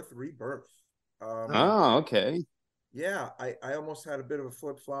 is Birth Rebirth. Um, Oh, okay. yeah, I almost had a bit of a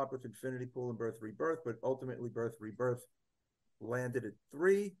flip flop with Infinity Pool and Birth Rebirth, but ultimately Birth Rebirth landed at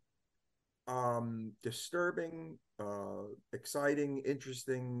three. Disturbing, exciting,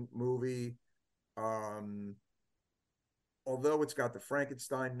 interesting movie. Um, Although it's got the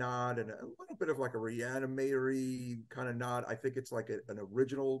Frankenstein nod and a little bit of like a reanimatory kind of nod, I think it's like an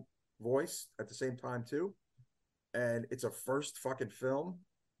original voice at the same time too. And it's a first fucking film.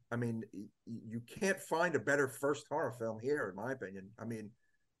 I mean, you can't find a better first horror film here, in my opinion. I mean,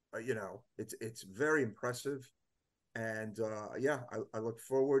 it's very impressive, and yeah, I look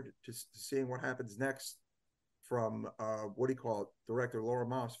forward to seeing what happens next from what do you call it, director Laura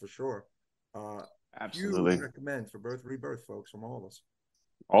Moss for sure. Uh, Huge Absolutely. recommend for Birth Rebirth, folks, from all of us.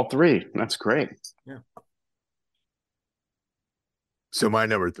 All three. That's great. Yeah. So my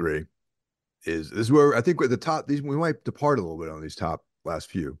number three is this is where I think with the top these we might depart a little bit on these top last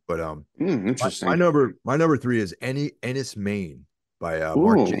few, but my Interesting. number three is Ennis Maine by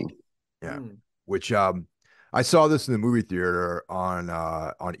Mark Ooh. Jenkins. Yeah, which I saw this in the movie theater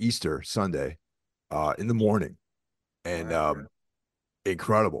on Easter Sunday in the morning, and Wow.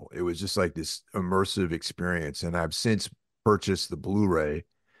 incredible. It was just like this immersive experience, and I've since purchased the Blu-ray.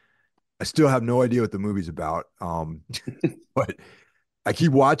 I still have no idea what the movie's about, but I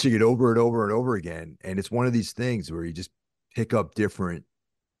keep watching it over and over and over again, and it's one of these things where you just pick up different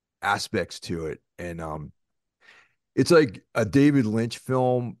aspects to it, and it's like a David Lynch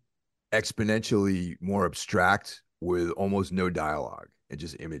film, exponentially more abstract with almost no dialogue and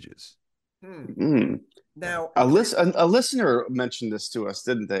just images. Mm. Now, A listener mentioned this to us,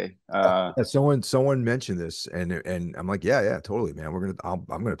 didn't they? Yeah, someone mentioned this, and I'm like, yeah, totally, man. I'm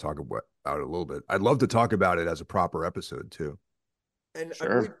gonna talk about it a little bit. I'd love to talk about it as a proper episode too. and I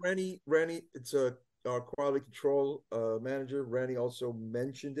believe Sure. Rennie, it's a our quality control manager. Rennie also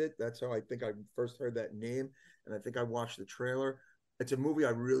mentioned it. That's how I think I first heard that name, and I think I watched the trailer. It's a movie I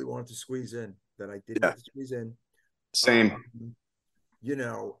really wanted to squeeze in that I didn't Yeah, get to squeeze in. Same. Um,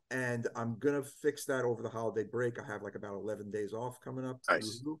 and I'm gonna fix that over the holiday break. I have like about 11 days off coming up.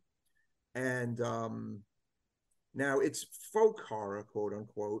 nice. And now it's folk horror, quote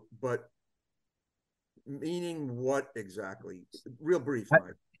unquote, but meaning what exactly? Real brief, Mike.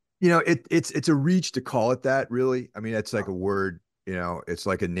 It's a reach to call it that, really. I mean, it's like a word, it's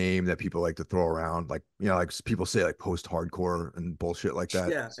like a name that people like to throw around, like like people say like post-hardcore and bullshit like that.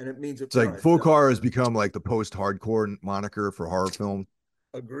 Yeah, and it means it It's like right. folk horror has become like the post-hardcore moniker for horror film.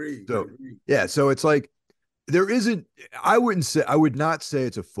 Agree. So yeah, so it's like there isn't. I would not say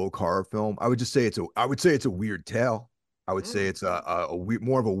it's a folk horror film. I would just say I would say it's a weird tale. I would say it's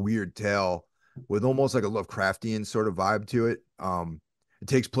more of a weird tale with almost like a Lovecraftian sort of vibe to it. It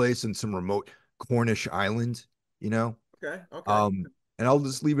takes place in some remote Cornish island, you know. Okay. Okay. Um, and I'll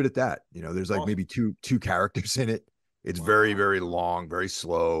just leave it at that. There's like Awesome. maybe two characters in it. It's very, Wow. very long, very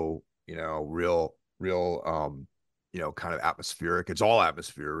slow, real kind of atmospheric. It's all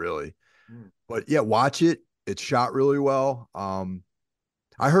atmosphere, really. Mm. But yeah, watch it. It's shot really well.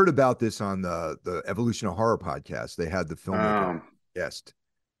 I heard about this on the Evolution of Horror podcast. They had the filmmaker Um, guest,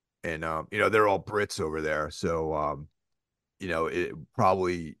 and they're all Brits over there, so it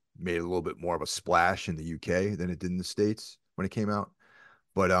probably made a little bit more of a splash in the UK than it did in the States when it came out.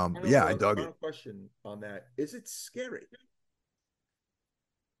 But yeah, I dug it. Final question on that: is it scary?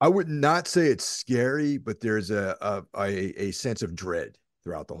 I would not say it's scary, but there's a sense of dread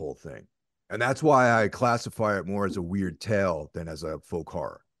throughout the whole thing. And that's why I classify it more as a weird tale than as a folk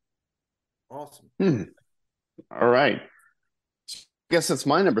horror. Awesome. All right. I guess that's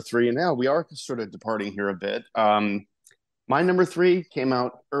my number three. And now we are sort of departing here a bit. My number three came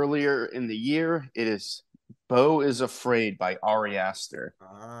out earlier in the year. It is Beau is Afraid by Ari Aster.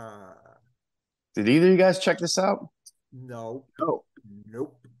 Did either of you guys check this out? No. No.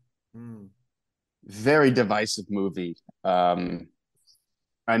 Nope. Very divisive movie.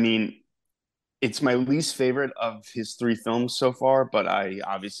 I mean, it's my least favorite of his three films so far, but I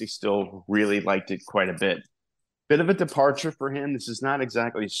obviously still really liked it quite a bit. Bit of a departure for him. This is not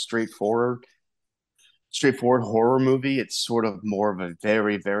exactly a straightforward horror movie. It's sort of more of a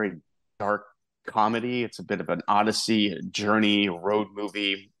very, very dark comedy. It's a bit of an odyssey, a journey, a road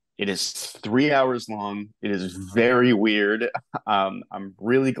movie. It is 3 hours long. It is very weird. I'm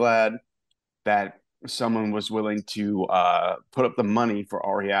really glad that someone was willing to put up the money for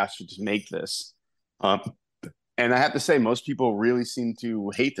Ari Aster to make this. And I have to say, most people really seem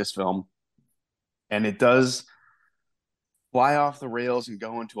to hate this film. And it does fly off the rails and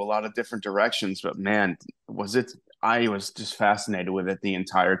go into a lot of different directions. But man, I was just fascinated with it the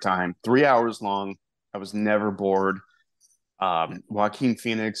entire time. 3 hours long. I was never bored. Joaquin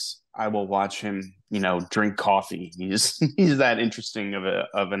Phoenix, I will watch him, drink coffee. He's that interesting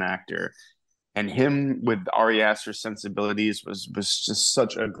of an actor. And him with Ari Aster's sensibilities was just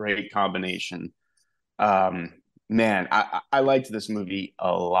such a great combination. Man, I liked this movie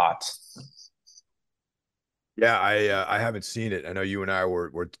a lot. Yeah, I haven't seen it. I know you and I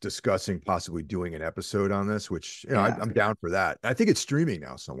were discussing possibly doing an episode on this, which Yeah. I'm down for that. I think it's streaming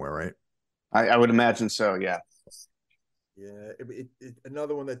now somewhere, right? I would imagine so. Yeah. Yeah,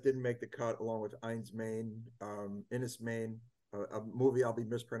 another one that didn't make the cut, along with Eins Main, Innis Main, a movie I'll be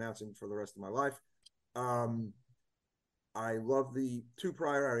mispronouncing for the rest of my life. I love the two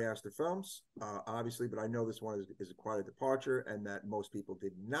prior Ari Aster films, obviously, but I know this one is quite a departure, and that most people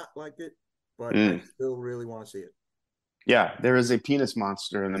did not like it, but I still really want to see it. Yeah, there is a penis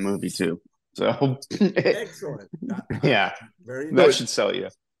monster in the movie too. So excellent. yeah, Very that should sell you.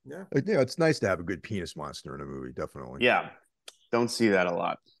 Yeah. It's nice to have a good penis monster in a movie, definitely. Yeah, don't see that a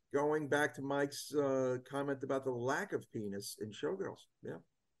lot. Going back to Mike's comment about the lack of penis in Showgirls. Yeah.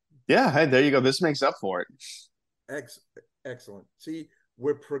 Yeah, hey, there you go. This makes up for it. Ex- Excellent. See,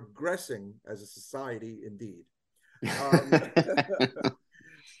 we're progressing as a society indeed.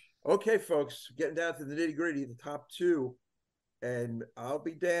 Okay, folks, getting down to the nitty gritty, the top two, and I'll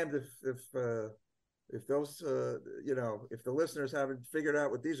be damned if those if the listeners haven't figured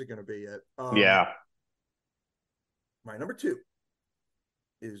out what these are going to be yet. Yeah. My number two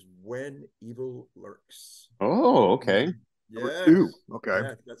is When Evil Lurks. Oh, okay. Yes. Two. Okay.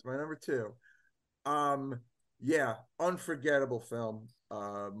 Yeah, that's my number two. Yeah, unforgettable film.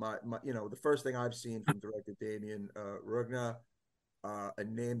 My the first thing I've seen from director Damien Rugna, a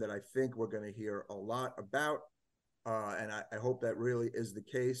name that I think we're going to hear a lot about, and I hope that really is the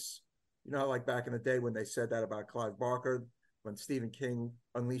case. You know, like back in the day when they said that about Clive Barker, when Stephen King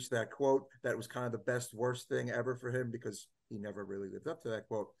unleashed that quote, that was kind of the best, worst thing ever for him because he never really lived up to that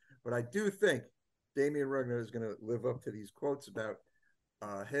quote. But I do think Damien Rugna is going to live up to these quotes about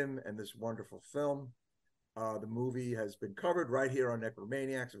him and this wonderful film. The movie has been covered right here on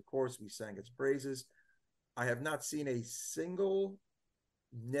Necromaniacs. Of course, we sang its praises. I have not seen a single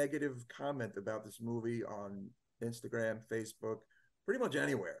negative comment about this movie on Instagram, Facebook, pretty much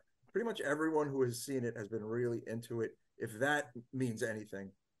anywhere. Pretty much everyone who has seen it has been really into it. If that means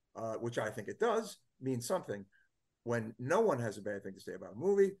anything, which I think it does, means something. When no one has a bad thing to say about a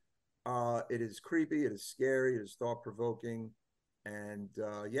movie, it is creepy, it is scary, it is thought-provoking, and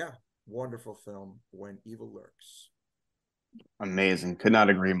yeah, wonderful film, When Evil Lurks. Amazing. Could not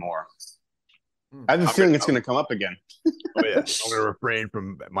agree more. I have a feeling it's going to come up again. Oh yeah, I'm going to refrain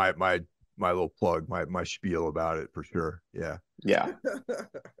from my little plug, my spiel about it for sure. Yeah. Yeah.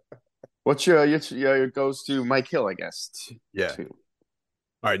 What's your goes to Mike Hill, I guess. Yeah.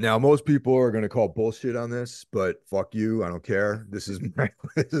 All right, now most people are going to call bullshit on this, but fuck you, I don't care. This is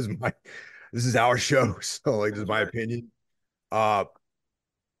our show, so like this is my opinion.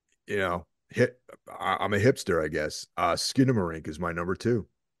 You know, I'm a hipster, I guess. Skinamarink is my number two.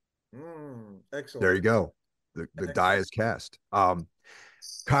 Excellent. There you go. The die is cast.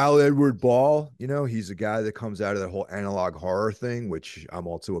 Kyle Edward Ball, he's a guy that comes out of that whole analog horror thing, which I'm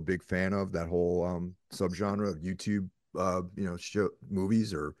also a big fan of, that whole subgenre of YouTube show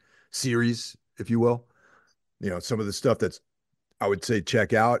movies or series, if you will. Some of the stuff that's I would say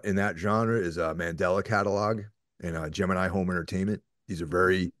check out in that genre is Mandela Catalog and Gemini Home Entertainment. These are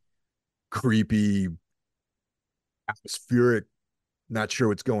very creepy, atmospheric, not sure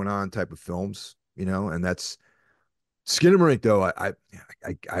what's going on type of films, and that's Skinamarink though.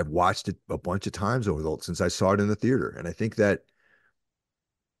 I've watched it a bunch of times since I saw it in the theater, and I think that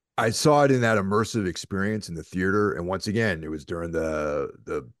I saw it in that immersive experience in the theater. And once again, it was during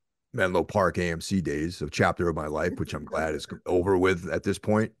the Menlo Park AMC days of chapter of my life, which I'm glad is over with at this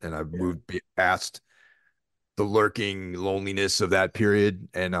point, and I've moved past the lurking loneliness of that period.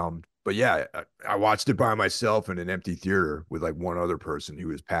 And but yeah, I watched it by myself in an empty theater with like one other person who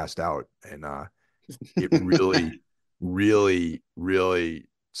was passed out, and it really, really, really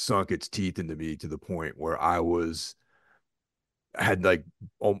sunk its teeth into me to the point where I had like,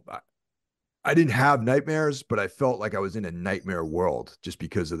 I didn't have nightmares, but I felt like I was in a nightmare world just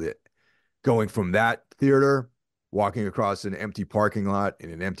because of it. Going from that theater, walking across an empty parking lot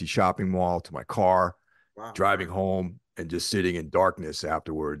in an empty shopping mall to my car, driving home, and just sitting in darkness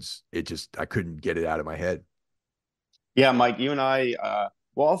afterwards. I couldn't get it out of my head. Yeah, Mike, you and I,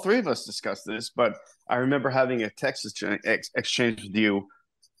 well, all three of us discussed this, but I remember having a text exchange with you.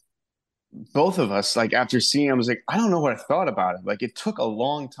 Both of us, like after seeing it, I was like, I don't know what I thought about it. Like it took a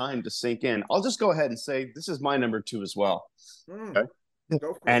long time to sink in. I'll just go ahead and say this is my number two as well. Okay.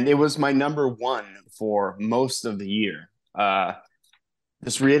 And it was my number one for most of the year.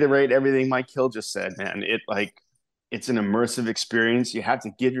 Just reiterate everything Mike Hill just said, man. It's an immersive experience. You have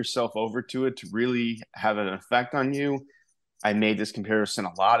to give yourself over to it to really have an effect on you. I made this comparison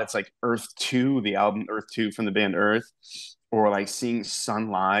a lot. It's like Earth 2, the album Earth 2 from the band Earth, or like seeing Sun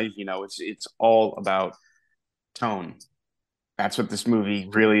live. It's all about tone. That's what this movie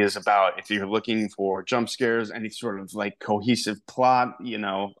really is about. If you're looking for jump scares, any sort of like cohesive plot,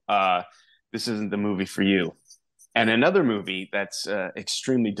 this isn't the movie for you. And another movie that's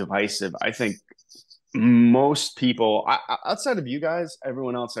extremely divisive, I think most people, outside of you guys,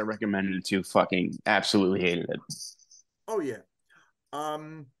 everyone else I recommended it to fucking absolutely hated it. Oh yeah.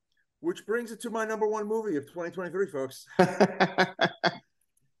 Which brings it to my number one movie of 2023, folks.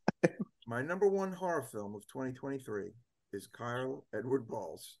 My number one horror film of 2023 is Kyle Edward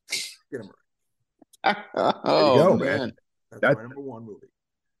Ball's Skinamarink. Oh, man. That's my number one movie.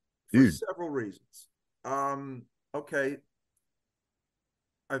 for dude. several reasons. Okay,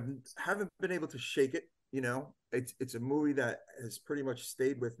 I haven't been able to shake it. It's a movie that has pretty much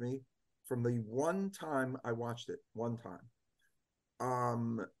stayed with me from the one time I watched it. One time.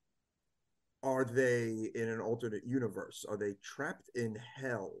 Um, are they in an alternate universe? Are they trapped in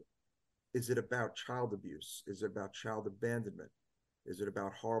hell? Is it about child abuse? Is it about child abandonment? Is it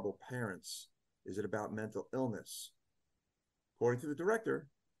about horrible parents? Is it about mental illness? According to the director,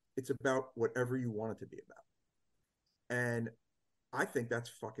 it's about whatever you want it to be about. And I think that's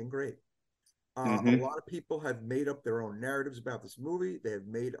fucking great. A Mm-hmm. lot of people have made up their own narratives about this movie. They've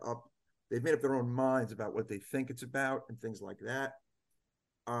made up their own minds about what they think it's about and things like that.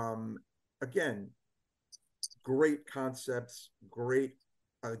 Um, Again, great concepts, great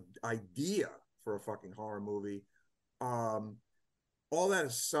idea for a fucking horror movie. Um, all that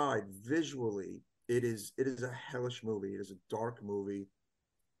aside, visually, it is a hellish movie. It is a dark movie.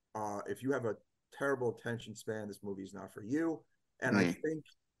 If you have a terrible attention span, this movie is not for you. And Mm.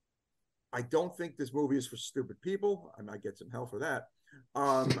 I don't think this movie is for stupid people. I might get some hell for that.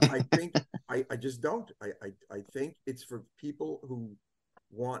 I think I just don't. I think it's for people who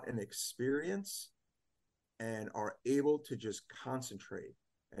want an experience and are able to just concentrate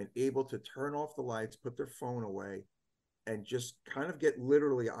and able to turn off the lights, put their phone away, and just kind of get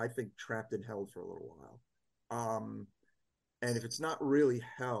literally, I think, trapped in hell for a little while. And if it's not really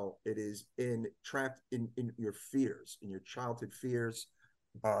hell, it is in trapped in your fears, in your childhood fears,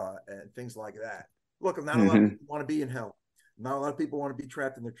 and things like that. Look, not a lot of Mm-hmm. people want to be in hell. Not a lot of people want to be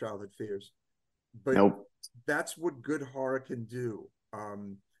trapped in their childhood fears, but Nope. that's what good horror can do.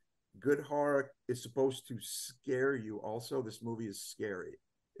 Good horror is supposed to scare you. Also, this movie is scary.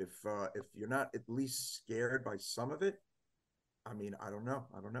 If you're not at least scared by some of it, I mean, I don't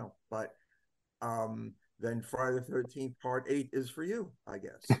know, but then Friday the 13th Part 8 is for you, I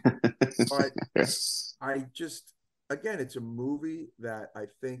guess. But I just, again, it's a movie that I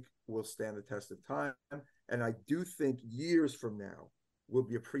think will stand the test of time, and I do think years from now will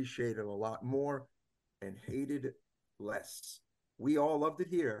be appreciated a lot more and hated less. We all loved it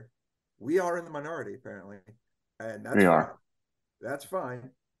here. We are in the minority, apparently, and that's We fine. are. That's fine.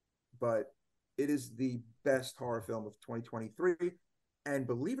 But it is the best horror film of 2023. And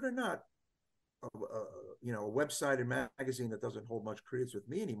believe it or not, a website and magazine that doesn't hold much credence with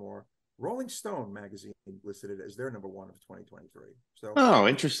me anymore, Rolling Stone magazine listed it as their number one of 2023. So, Oh,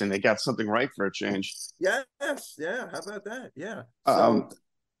 interesting. They got something right for a change. yes, yeah. How about that? Yeah. Um, So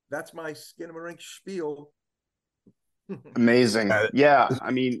that's my Skinamarink spiel. Amazing. Uh, Yeah,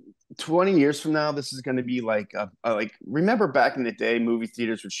 I mean, 20 years from now, this is going to be like like remember back in the day, movie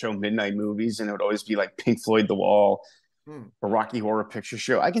theaters would show midnight movies and it would always be like Pink Floyd The Wall, Hmm. a Rocky Horror Picture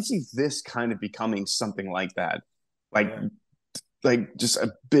Show. I can see this kind of becoming something like that. Like Yeah. like just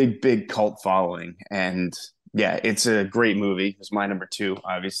a big cult following. And yeah, it's a great movie. It's my number two,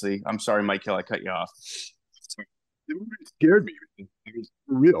 obviously. I'm sorry, Mike Hill, I cut you off. the movie scared me. I mean,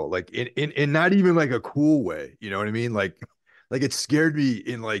 for real, like in not even like a cool way. You know what I mean? Like it scared me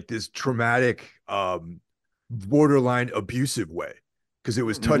in like this traumatic, borderline abusive way because it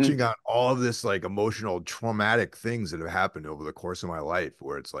was Hmm. Mm-hmm. touching on all of this like emotional traumatic things that have happened over the course of my life,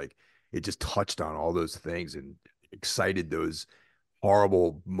 where it's like it just touched on all those things and excited those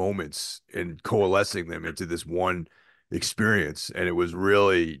horrible moments and coalescing them into this one experience. And it was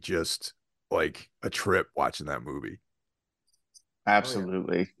really just like a trip watching that movie. Oh yeah.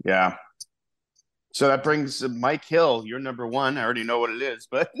 Absolutely. Yeah. So that brings Mike Hill, your number one. I already know what it is,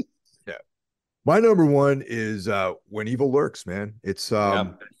 but Yeah. My number one is When Evil Lurks, man. yeah.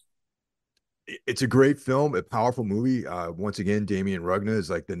 It's a great film, a powerful movie. Once again, Damien Rugna is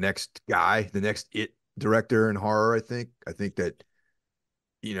like the next guy, the next it director in horror, I think. I think that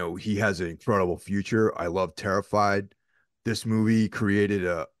he has an incredible future. I love Terrified. This movie created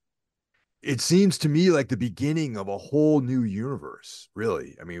it seems to me like the beginning of a whole new universe,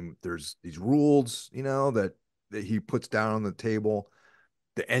 really. I mean, there's these rules, that he puts down on the table.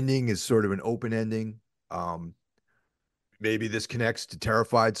 The ending is sort of an open ending. Um, Maybe this connects to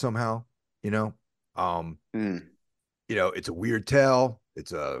Terrified somehow, you know. Um, Mm. it's a weird tale.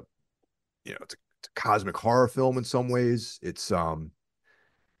 It's a cosmic horror film in some ways.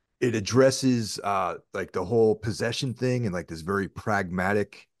 It addresses like the whole possession thing and like this very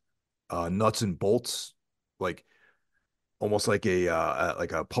pragmatic nuts and bolts, like almost like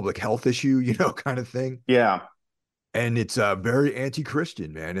a public health issue, kind of thing. Yeah. And it's very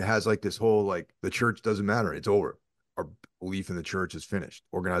anti-Christian, man. It has like this whole like the church doesn't matter. It's over. Our belief in the church is finished.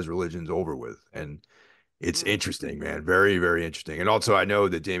 Organized religion's over with. And it's Hmm. interesting, man. Very, very interesting. And also I know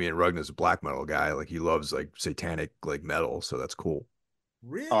that Damien Rugna's a black metal guy. Like he loves like satanic like metal, so that's cool.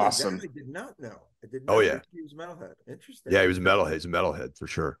 Really? That Awesome. I did not know. I did Oh not yeah. know he was metalhead. Interesting. Yeah, he was a metalhead. He's a metalhead for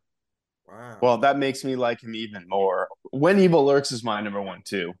sure. Wow. Well, that makes me like him even more. When Evil Lurks is my number one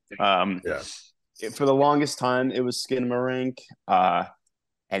too. Yeah. For the longest time, it was Skinamarink.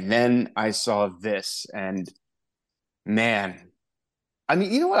 And then I saw this, and man, I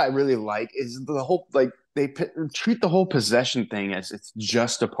mean, you know what I really like is the whole like treat the whole possession thing as it's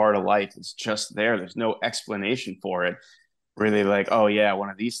just a part of life. It's just there. There's no explanation for it. Really, like, oh yeah, one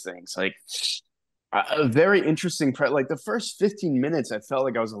of these things. Like a very interesting. Like the first 15 minutes, I felt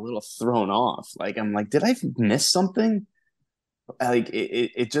like I was a little thrown off. Like I'm like, did I miss something? Like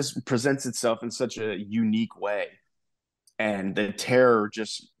it just presents itself in such a unique way, and the terror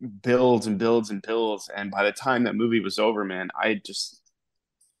just builds and builds and builds. And by the time that movie was over, man, I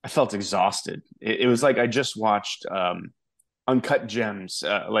felt exhausted. It was like I just watched Uncut Gems,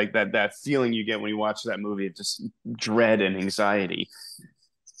 like that feeling you get when you watch that movie of just dread and anxiety.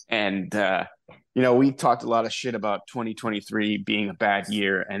 And we talked a lot of shit about 2023 being a bad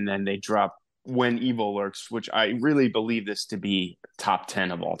year, and then they drop When Evil Lurks, which I really believe this to be top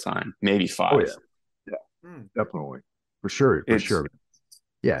 10 of all time, maybe Oh five. yeah. Yeah. Hmm. Definitely. For sure. For It's sure.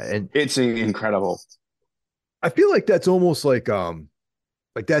 Yeah. And it's incredible. I feel like that's almost like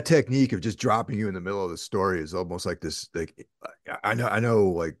that technique of just dropping you in the middle of the story is almost like this, like I know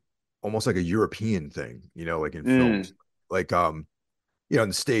like almost like a European thing, like in Mm, films. Like in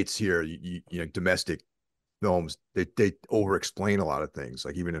the States here, domestic films, they over explain a lot of things,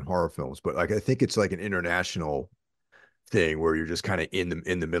 like even in horror films. But like I think it's like an international thing where you're just kind of in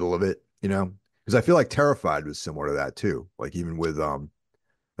the middle of it, Because I feel like Terrified was similar to that too. Like even with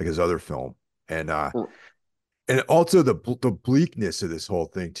like his other film. And also the bleakness of this whole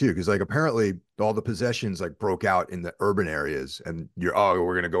thing too, because like apparently all the possessions like broke out in the urban areas, and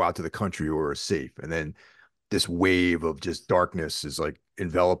we're gonna go out to the country where we're safe, and then this wave of just darkness is like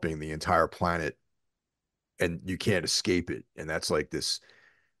enveloping the entire planet, and you can't escape it, and that's like this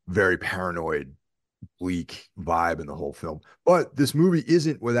very paranoid, bleak vibe in the whole film. But this movie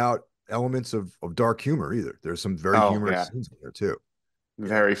isn't without elements of dark humor either. There's some very oh humorous yeah, scenes in there too. Yeah.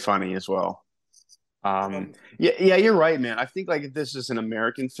 very funny as well. Um, Yeah, you're right, man. I think like if this is an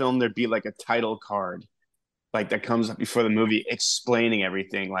American film, there'd be like a title card like that comes up before the movie explaining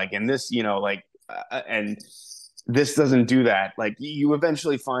everything. Like, and this, and this doesn't do that. Like, you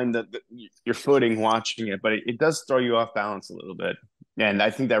eventually find that your footing watching it, but it does throw you off balance a little bit. And I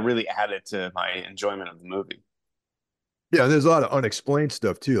think that really added to my enjoyment of the movie. Yeah, there's a lot of unexplained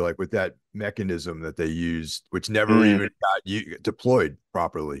stuff too, like with that mechanism that they used, which never Mm, even got deployed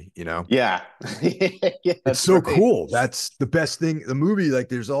properly. yeah, yeah, It's that's so right. cool. That's the best thing. The movie, like,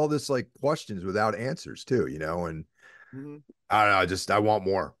 there's all this like questions without answers too. And mhm. I don't know, I want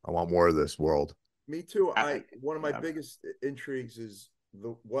more. I want more of this world. Me too. I, One of my yeah. biggest intrigues is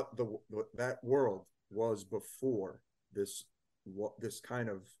what that world was before this kind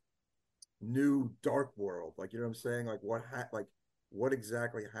of new dark world. Like, you know what I'm saying? Like what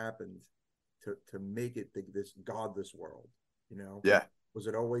exactly happened to make it this godless world? You know, Yeah. was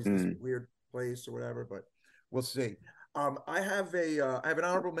it always this Mm, weird place or whatever? But we'll see. I have an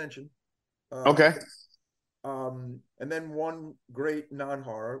honorable mention. Uh, okay. and then one great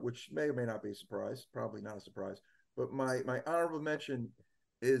non-horror, which may or may not be a surprise, probably not a surprise. But my honorable mention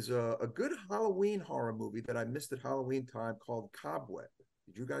is a good Halloween horror movie that I missed at Halloween time called Cobweb.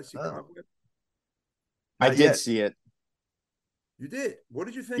 Did you guys see Oh, Cobweb? I not did yet. see it. You did. What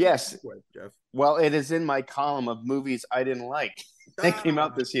did you think of Yes. Cobweb, Jeff? Well, it is in my column of movies I didn't like. That came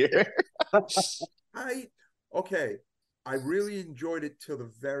out Ah, this year. I okay. I really enjoyed it till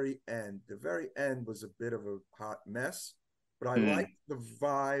the very end. The very end was a bit of a hot mess, but I Mm, liked the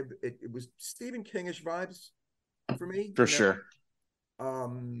vibe. It was Stephen Kingish vibes for me, for sure.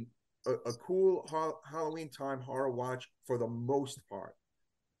 a cool Halloween time horror watch for the most part.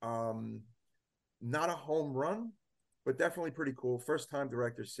 Um, Not a home run, but definitely pretty cool. First time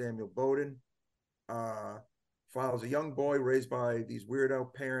director Samuel Bowden uh, follows a young boy raised by these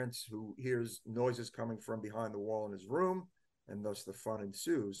weirdo parents who hears noises coming from behind the wall in his room, and thus the fun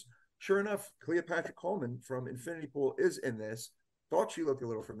ensues. Sure enough, Cleopatra Coleman from Infinity Pool is in this. Thought she looked a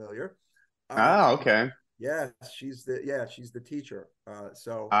little familiar. Ah, okay. Yeah, she's the teacher.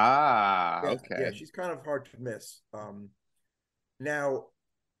 So Ah, yeah, okay. she's kind of hard to miss. Now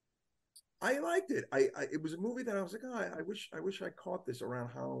I liked it. It was a movie that I was like, oh, I wish I caught this around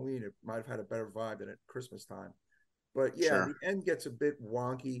Halloween. It might have had a better vibe than at Christmas time. But yeah, Sure. the end gets a bit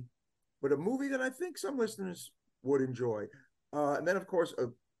wonky, but a movie that I think some listeners would enjoy. And then, of course, a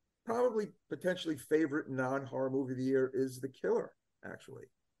probably potentially favorite non-horror movie of the year is The Killer. Actually,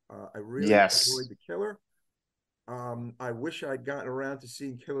 I really Yes. enjoyed The Killer. I wish I'd gotten around to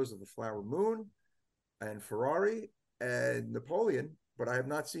seeing Killers of the Flower Moon and Ferrari and Napoleon, but I have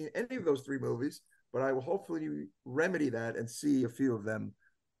not seen any of those three movies. But I will hopefully remedy that and see a few of them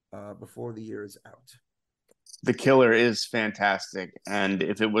before the year is out. The Killer is fantastic, and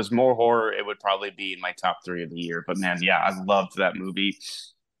if it was more horror, it would probably be in my top three of the year. But man, yeah, I loved that movie.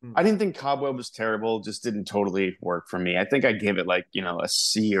 Mm. I didn't think Cobweb was terrible; just didn't totally work for me. I think I gave it like a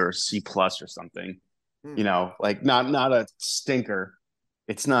C or a C plus or something. Mm. Like not a stinker.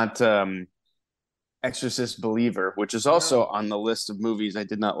 It's not Exorcist Believer, which is also No. on the list of movies I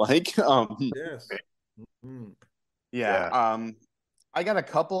did not like. Yes. Mm. Yeah. Yeah. I got a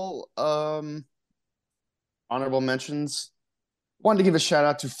couple honorable mentions. Wanted to give a shout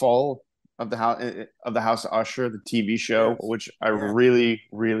out to Fall of the House of Usher, the TV show, Yes. which I Yeah. really,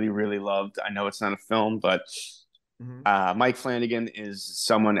 really, really loved. I know it's not a film, but Mm-hmm. Mike Flanagan is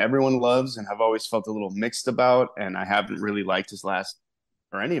someone everyone loves and have always felt a little mixed about, and I haven't really liked his last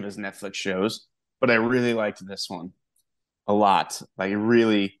or any of his Netflix shows, but I really liked this one a lot. Like,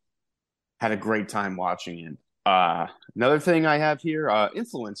 really had a great time watching it. Another thing I have here,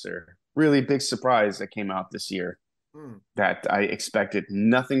 Influencer, really big surprise that came out this year Mm. that I expected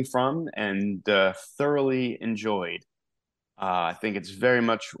nothing from and thoroughly enjoyed. I think it's very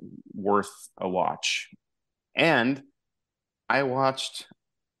much worth a watch. And I fudged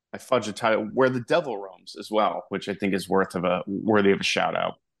the title, Where the Devil Roams as well, which I think is worthy of a shout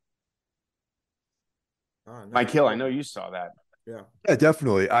out. Never Mike Hill, I saw know that. you saw that. Yeah. Yeah,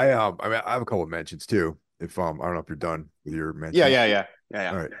 definitely. I mean, I have a couple of mentions too. If I don't know if you're done with your Yeah, mentions. yeah, yeah, yeah,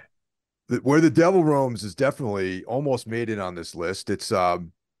 yeah. All right. Where the Devil Roams is definitely almost made it on this list. It's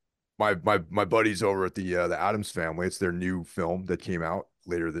my buddies over at the Adams Family. It's their new film that came out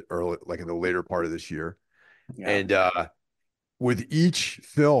early, like in the later part of this year. Yeah. And with each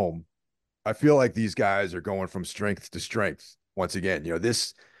film, I feel like these guys are going from strength to strength once again. I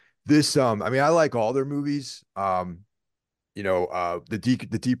mean, I like all their movies.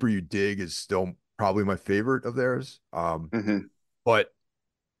 The deeper you dig is still probably my favorite of theirs. Mm-hmm. But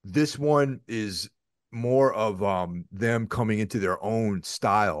this one is more of them coming into their own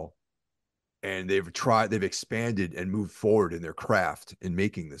style, and they've expanded and moved forward in their craft in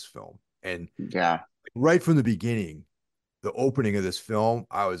making this film. And Yeah. right from the beginning, the opening of this film,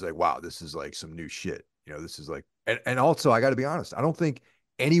 I was like, wow, this is like some new shit. This is like, and also I got to be honest, I don't think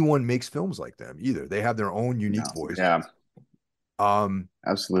anyone makes films like them either. They have their own No. unique voice. Yeah. Um,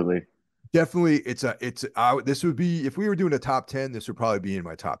 Absolutely. Definitely, this would be, if we were doing a top 10, this would probably be in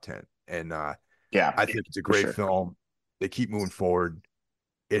my top 10. And Yeah. I think it's a For great sure. film. They keep moving forward.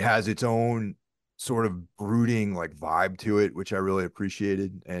 It has its own sort of brooding like vibe to it, which I really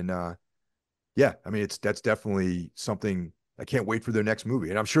appreciated. And yeah, I mean, that's definitely something. I can't wait for their next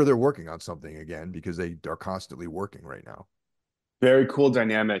movie. And I'm sure they're working on something again because they are constantly working right now. Very cool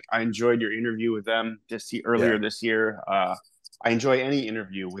dynamic. I enjoyed your interview with them Yeah. earlier this year. I enjoy any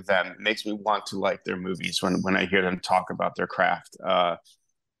interview with them. It makes me want to like their movies when I hear them talk about their craft.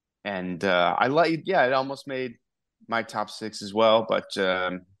 And I like, yeah, it almost made my top six as well, but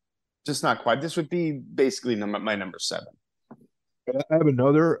just not quite. This would be basically my number seven. I have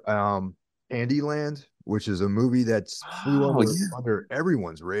another Candyland, which is a movie that's flew Oh yeah. under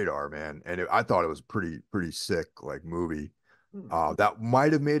everyone's radar, man. And I thought it was pretty sick like movie. Hmm. That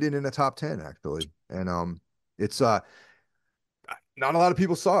might have made it in the top 10 actually. And it's not a lot of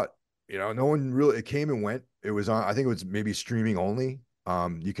people saw it. No one really, it came and went. It was on, I think it was maybe streaming only.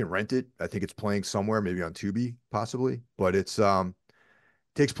 You can rent it. I think it's playing somewhere, maybe on Tubi, possibly. But it's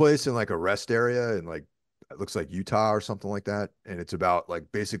takes place in like a rest area in like it looks like Utah or something like that. And it's about like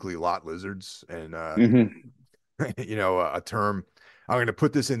basically lot lizards and Mm-hmm. a term. I'm gonna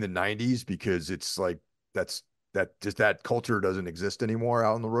put this in the 90s because it's like that's that culture doesn't exist anymore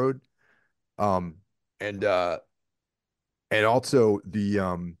out on the road. Um and uh and also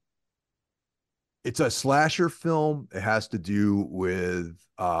it's a slasher film. It has to do with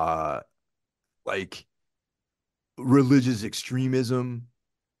like religious extremism.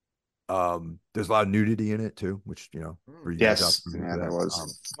 There's a lot of nudity in it too, which for you guys out Yes. there Yeah, for there that.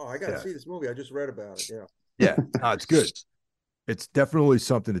 was. Oh, I got to Yeah, see this movie. I just read about it. Yeah. yeah, no, it's good. It's definitely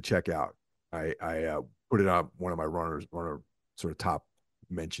something to check out. I put it on one of my runner sort of top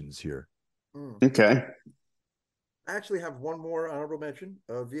mentions here. Mm. Okay. I actually have one more honorable mention.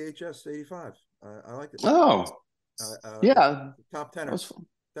 VHS 85. I liked it. Oh, It's yeah. top That tenor. was fun.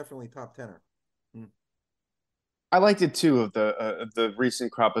 Definitely top tenor. Mm. I liked it too of the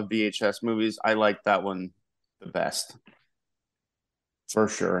recent crop of VHS movies. I liked that one the best for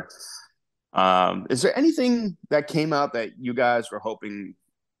sure. Is there anything that came out that you guys were hoping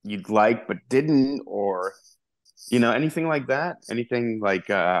you'd like but didn't, or Anything like that? Anything like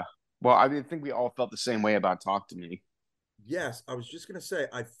well, I think we all felt the same way about Talk to Me. Yes, I was just going to say,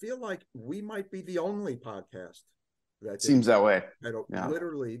 I feel like we might be the only podcast that didn't Seems that way. Yeah.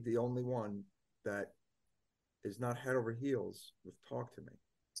 literally the only one that is not head over heels with Talk to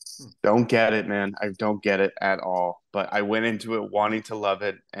Me. Don't get it, man. I don't get it at all. But I went into it wanting to love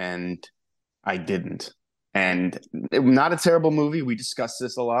it, and I didn't. And not a terrible movie. We discussed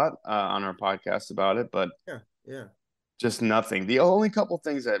this a lot on our podcast about it, but Yeah, yeah. just nothing. The only couple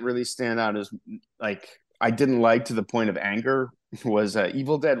things that really stand out is like I didn't like to the point of anger was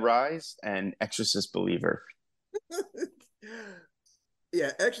Evil Dead Rise and Exorcist Believer.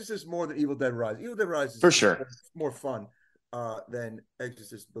 Yeah, Exorcist more than Evil Dead Rise. Evil Dead Rise For is sure. more fun than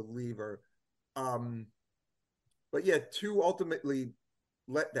Exorcist Believer. But yeah, two ultimately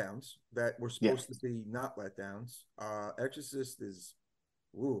letdowns that were supposed to be not letdowns. Exorcist is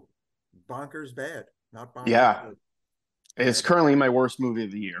bonkers bad, not bonkers Yeah. good. It's currently my worst movie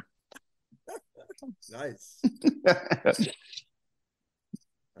of the year. Nice.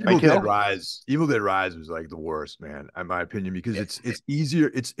 Evil Dead Rise was like the worst, man, in my opinion, because it's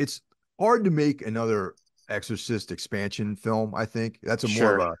easier. It's hard to make another Exorcist expansion film. I think that's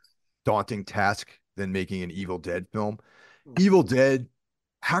more of a daunting task than making an Evil Dead film. Evil Dead,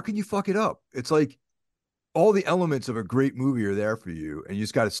 how can you fuck it up? It's like all the elements of a great movie are there for you, and you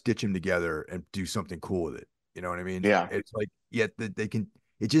just got to stitch them together and do something cool with it. You know what I mean? Yeah. It's like, yet they can,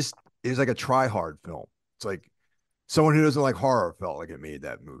 it is like a try hard film. It's like someone who doesn't like horror felt like it made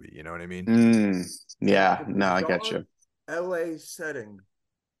that movie. You know what I mean? Yeah. No, I get you. LA setting.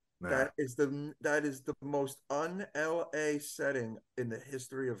 That is the most un-LA setting in the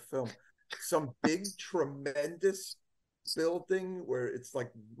history of film. Some big, tremendous building where it's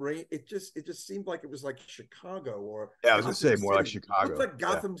like rain. It just seemed like it was like Chicago or I was gonna say more like Chicago. It looked like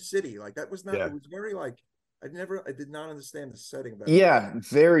Gotham yeah. City. Like that was not. Yeah. It was very like I did not understand the setting of that. Yeah,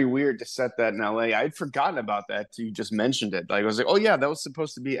 very weird to set that in LA. I'd forgotten about that till you just mentioned it. Like I was like, oh yeah, that was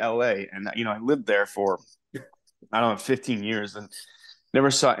supposed to be LA, and I lived there for I don't know 15 years and never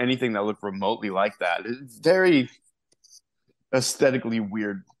saw anything that looked remotely like that. It's very aesthetically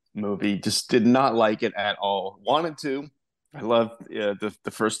weird movie. Just did not like it at all. Wanted to. I loved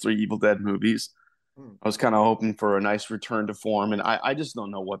the first three Evil Dead movies. I was kind of hoping for a nice return to form, and I just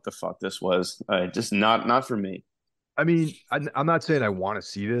don't know what the fuck this was. Just not for me. I mean, I'm not saying I want to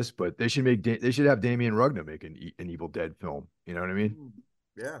see this, but they should have Damien Rugna make an Evil Dead film. You know what I mean?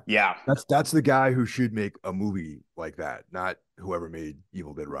 Yeah. That's the guy who should make a movie like that, not whoever made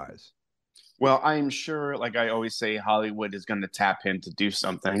Evil Dead Rise. Well, I'm sure, like I always say, Hollywood is going to tap him to do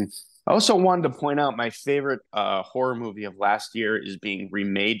something. I also wanted to point out my favorite horror movie of last year is being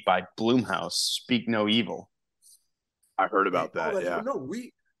remade by Blumhouse, Speak No Evil. I heard about that. Yeah. No,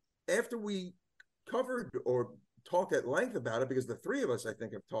 after we covered or talked at length about it, because the three of us, I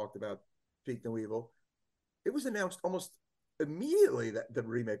think, have talked about Speak No Evil. It was announced almost immediately that the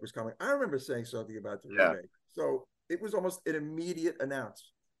remake was coming. I remember saying something about the remake. So it was almost an immediate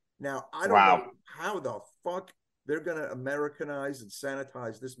announce. Now, I don't know how the fuck they're going to Americanize and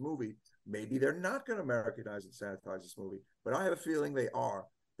sanitize this movie. Maybe they're not going to Americanize and sanitize this movie, but I have a feeling they are.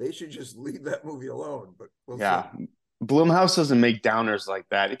 They should just leave that movie alone. But we'll see. Blumhouse doesn't make downers like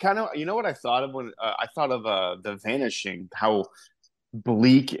that. It kind of, what I thought of when I thought of The Vanishing, how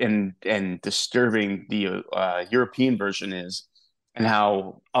bleak and disturbing the European version is, and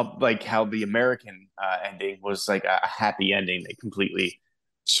how the American ending was like a happy ending. They completely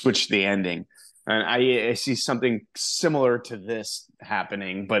switched the ending, and I see something similar to this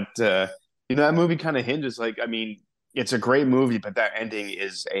happening. But that movie kind of hinges it's a great movie, but that ending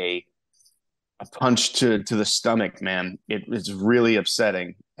is a punch to the stomach, man. It's really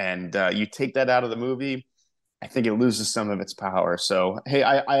upsetting, and you take that out of the movie, I think it loses some of its power. So hey,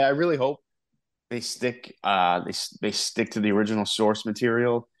 I really hope they stick they stick to the original source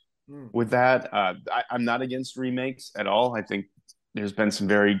material with that. I'm not against remakes at all. I think there's been some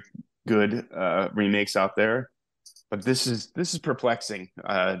very good remakes out there, but this is perplexing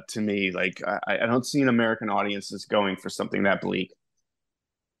to me. Like I don't see an American audiences going for something that bleak.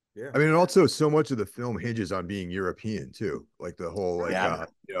 Yeah. I mean, and also so much of the film hinges on being European too, like the whole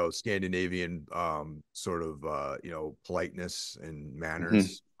Scandinavian sort of politeness and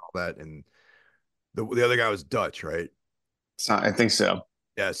manners, all that. And the other guy was Dutch, right? I think so.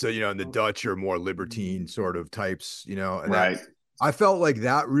 Yeah, so and the Dutch are more libertine sort of types, and right. I felt like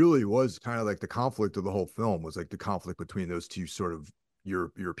that really was kind of like the conflict of the whole film, was like the conflict between those two sort of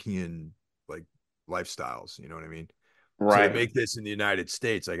European like lifestyles, you know what I mean? Right. So to make this in the United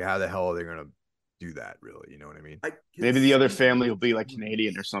States, like how the hell are they going to do that, really? You know what I mean? Maybe the other family will be like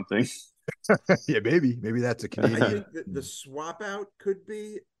Canadian or something. Yeah, maybe that's a I Canadian. think that the swap out could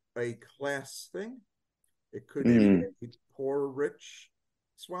be a class thing. It could be Mm. a poor rich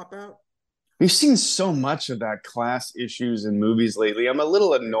swap out. We've seen so much of that class issues in movies lately. I'm a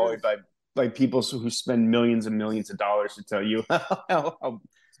little annoyed by people who spend millions and millions of dollars to tell you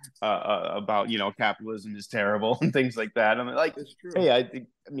about capitalism is terrible and things like that. I'm like, That's true. hey,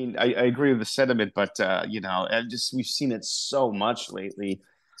 I agree with the sentiment, but we've seen it so much lately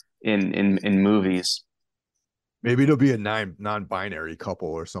in movies. Maybe it'll be a non-binary couple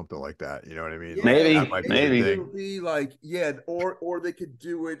or something like that. You know what I mean? Like, Maybe, that might be the It'll thing. be like, yeah, or they could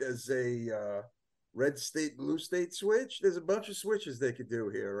do it as a red state, blue state switch. There's a bunch of switches they could do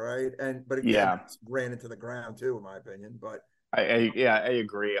here, right? But again, Yeah. it's ran into the ground too, in my opinion. But I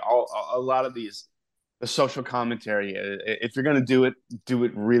agree. A lot of the social commentary, if you're gonna do it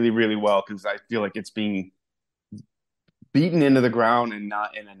really, really well, because I feel like it's being beaten into the ground and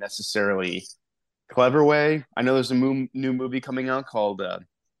not in a necessarily clever way. I know there's a new movie coming out called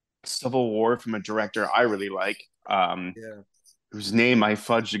Civil War from a director I really like. yeah, Whose name I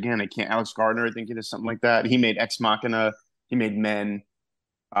fudged again. I can't. Alex Gardner, I think it is, something like that. He made Ex Machina. He made Men.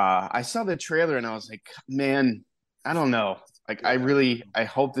 I saw the trailer and I was like, man, I don't know. Like, I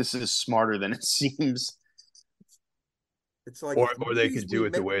hope this is smarter than it seems. it's like Or they can do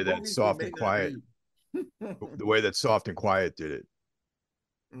it the way that movies we Soft may and not Quiet, need. the way that Soft and Quiet did it.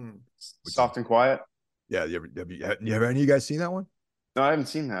 Mm. Soft and Quiet. Yeah, have any of you guys seen that one? No, I haven't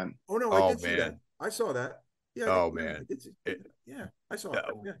seen that. Oh no, I Oh did see that. man. I saw that. Yeah. Oh I man. did see It- yeah, I saw it.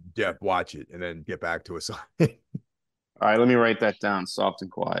 Yeah. Jeff, watch it and then get back to us. All right, let me write that down. Soft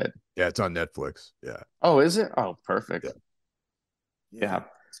and Quiet. Yeah, it's on Netflix. Yeah. Oh, is it? Oh, perfect. Yeah.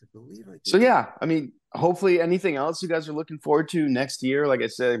 I believe I did. So yeah, I mean, hopefully anything else you guys are looking forward to next year. Like I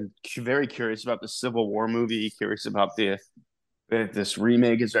said, I'm very curious about the Civil War movie, curious about this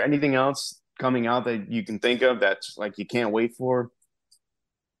remake. Is there anything else coming out that you can think of that's like you can't wait for?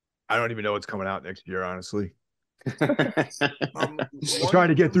 I don't even know what's coming out next year, honestly. Um, I'm trying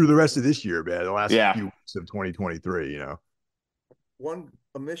to get through the rest of this year, man. The last Yeah. few weeks of 2023, one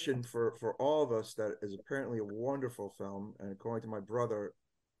omission for all of us that is apparently a wonderful film, and according to my brother,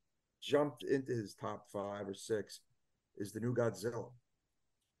 jumped into his top 5 or 6, is the new Godzilla.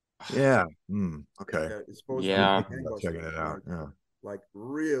 Yeah. Okay. It's supposed Yeah. to be Checking it out. Yeah. like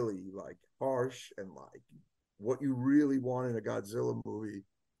really like harsh and like what you really want in a Godzilla movie.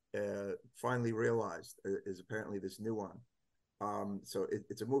 Finally realized is apparently this new one. So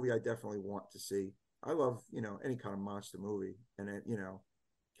it's a movie I definitely want to see. I love any kind of monster movie, and then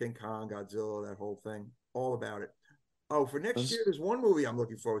King Kong, Godzilla, that whole thing, all about it. Oh, for next year, there's one movie I'm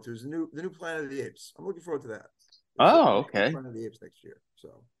looking forward to. Is the new Planet of the Apes. I'm looking forward to that. Oh, okay. Planet of the Apes next year.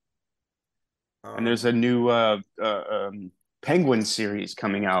 So, And there's a new Penguin series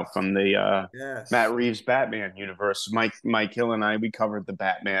coming out from the yes. Matt Reeves Batman universe. Mike Hill and I, we covered the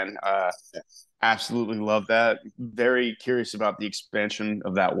Batman. Absolutely love that. Very curious about the expansion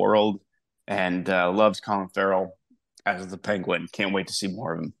of that world, and loves Colin Farrell as the Penguin. Can't wait to see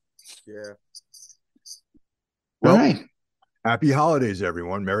more of him. Yeah. Well, All right. Happy holidays,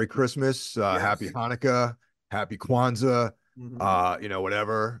 everyone. Merry Christmas. Yes. Happy Hanukkah. Happy Kwanzaa. Mhm.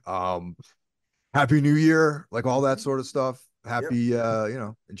 Whatever. Happy New Year, like all that sort of stuff. Happy,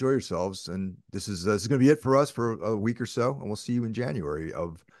 enjoy yourselves. And this is going to be it for us for a week or so. And we'll see you in January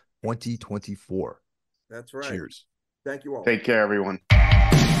of 2024. That's right. Cheers. Thank you all. Take care, everyone.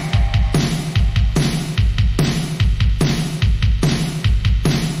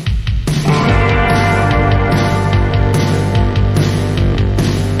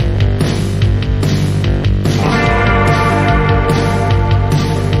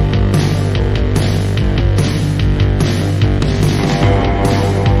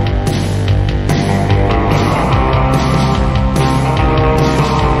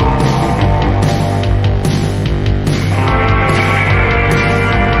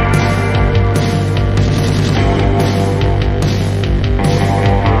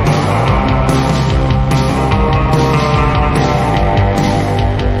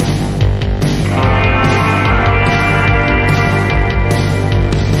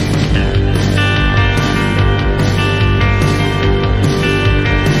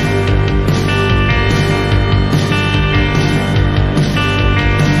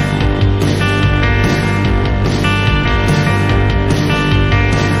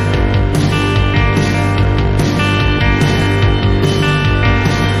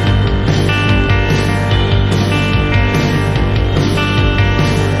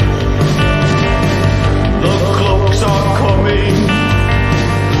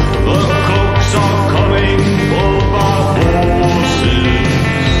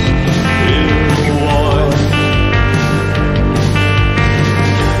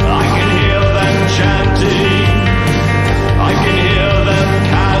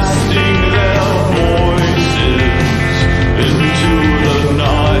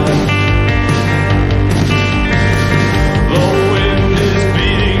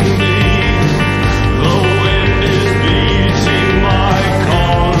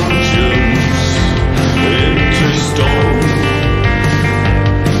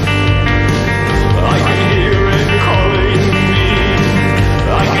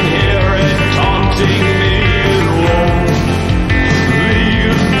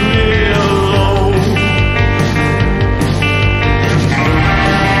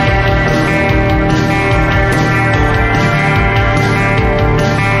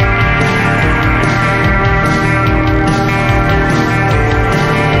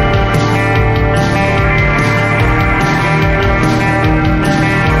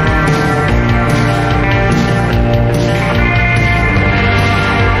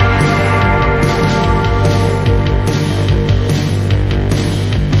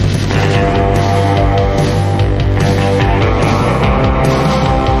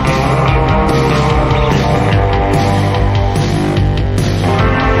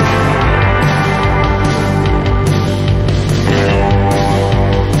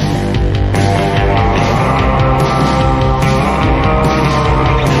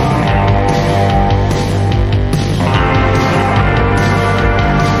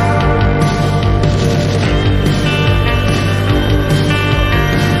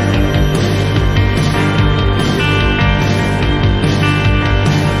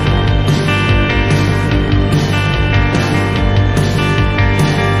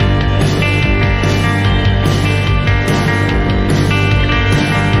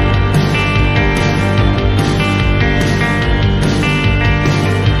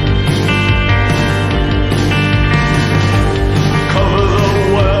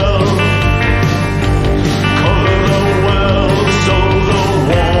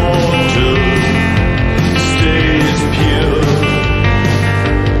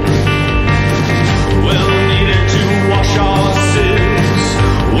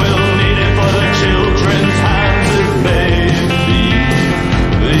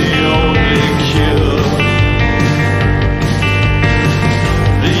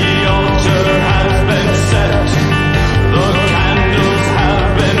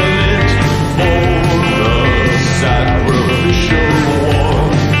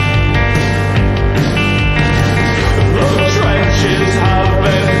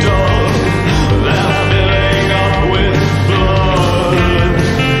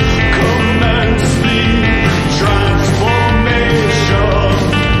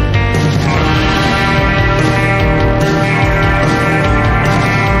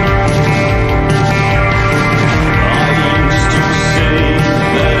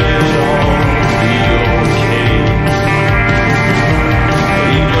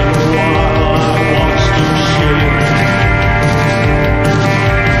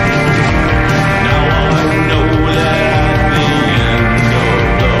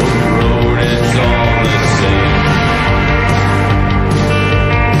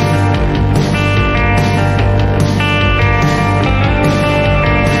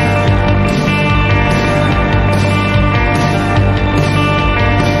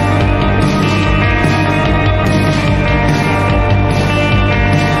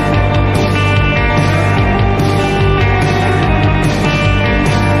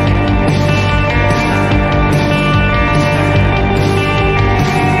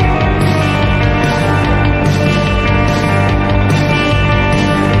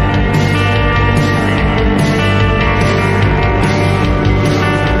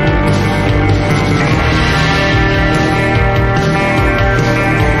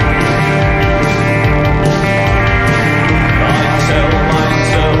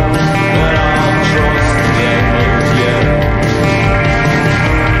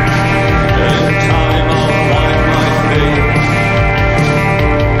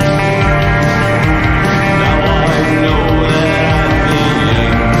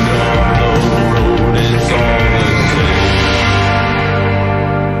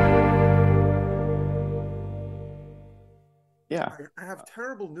 Yeah. I have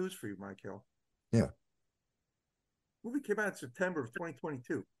terrible news for you, Michael. Yeah. Movie came out in September of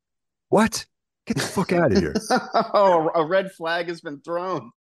 2022. What? Get the fuck out of here. Oh, a red flag has been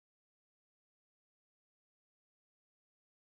thrown.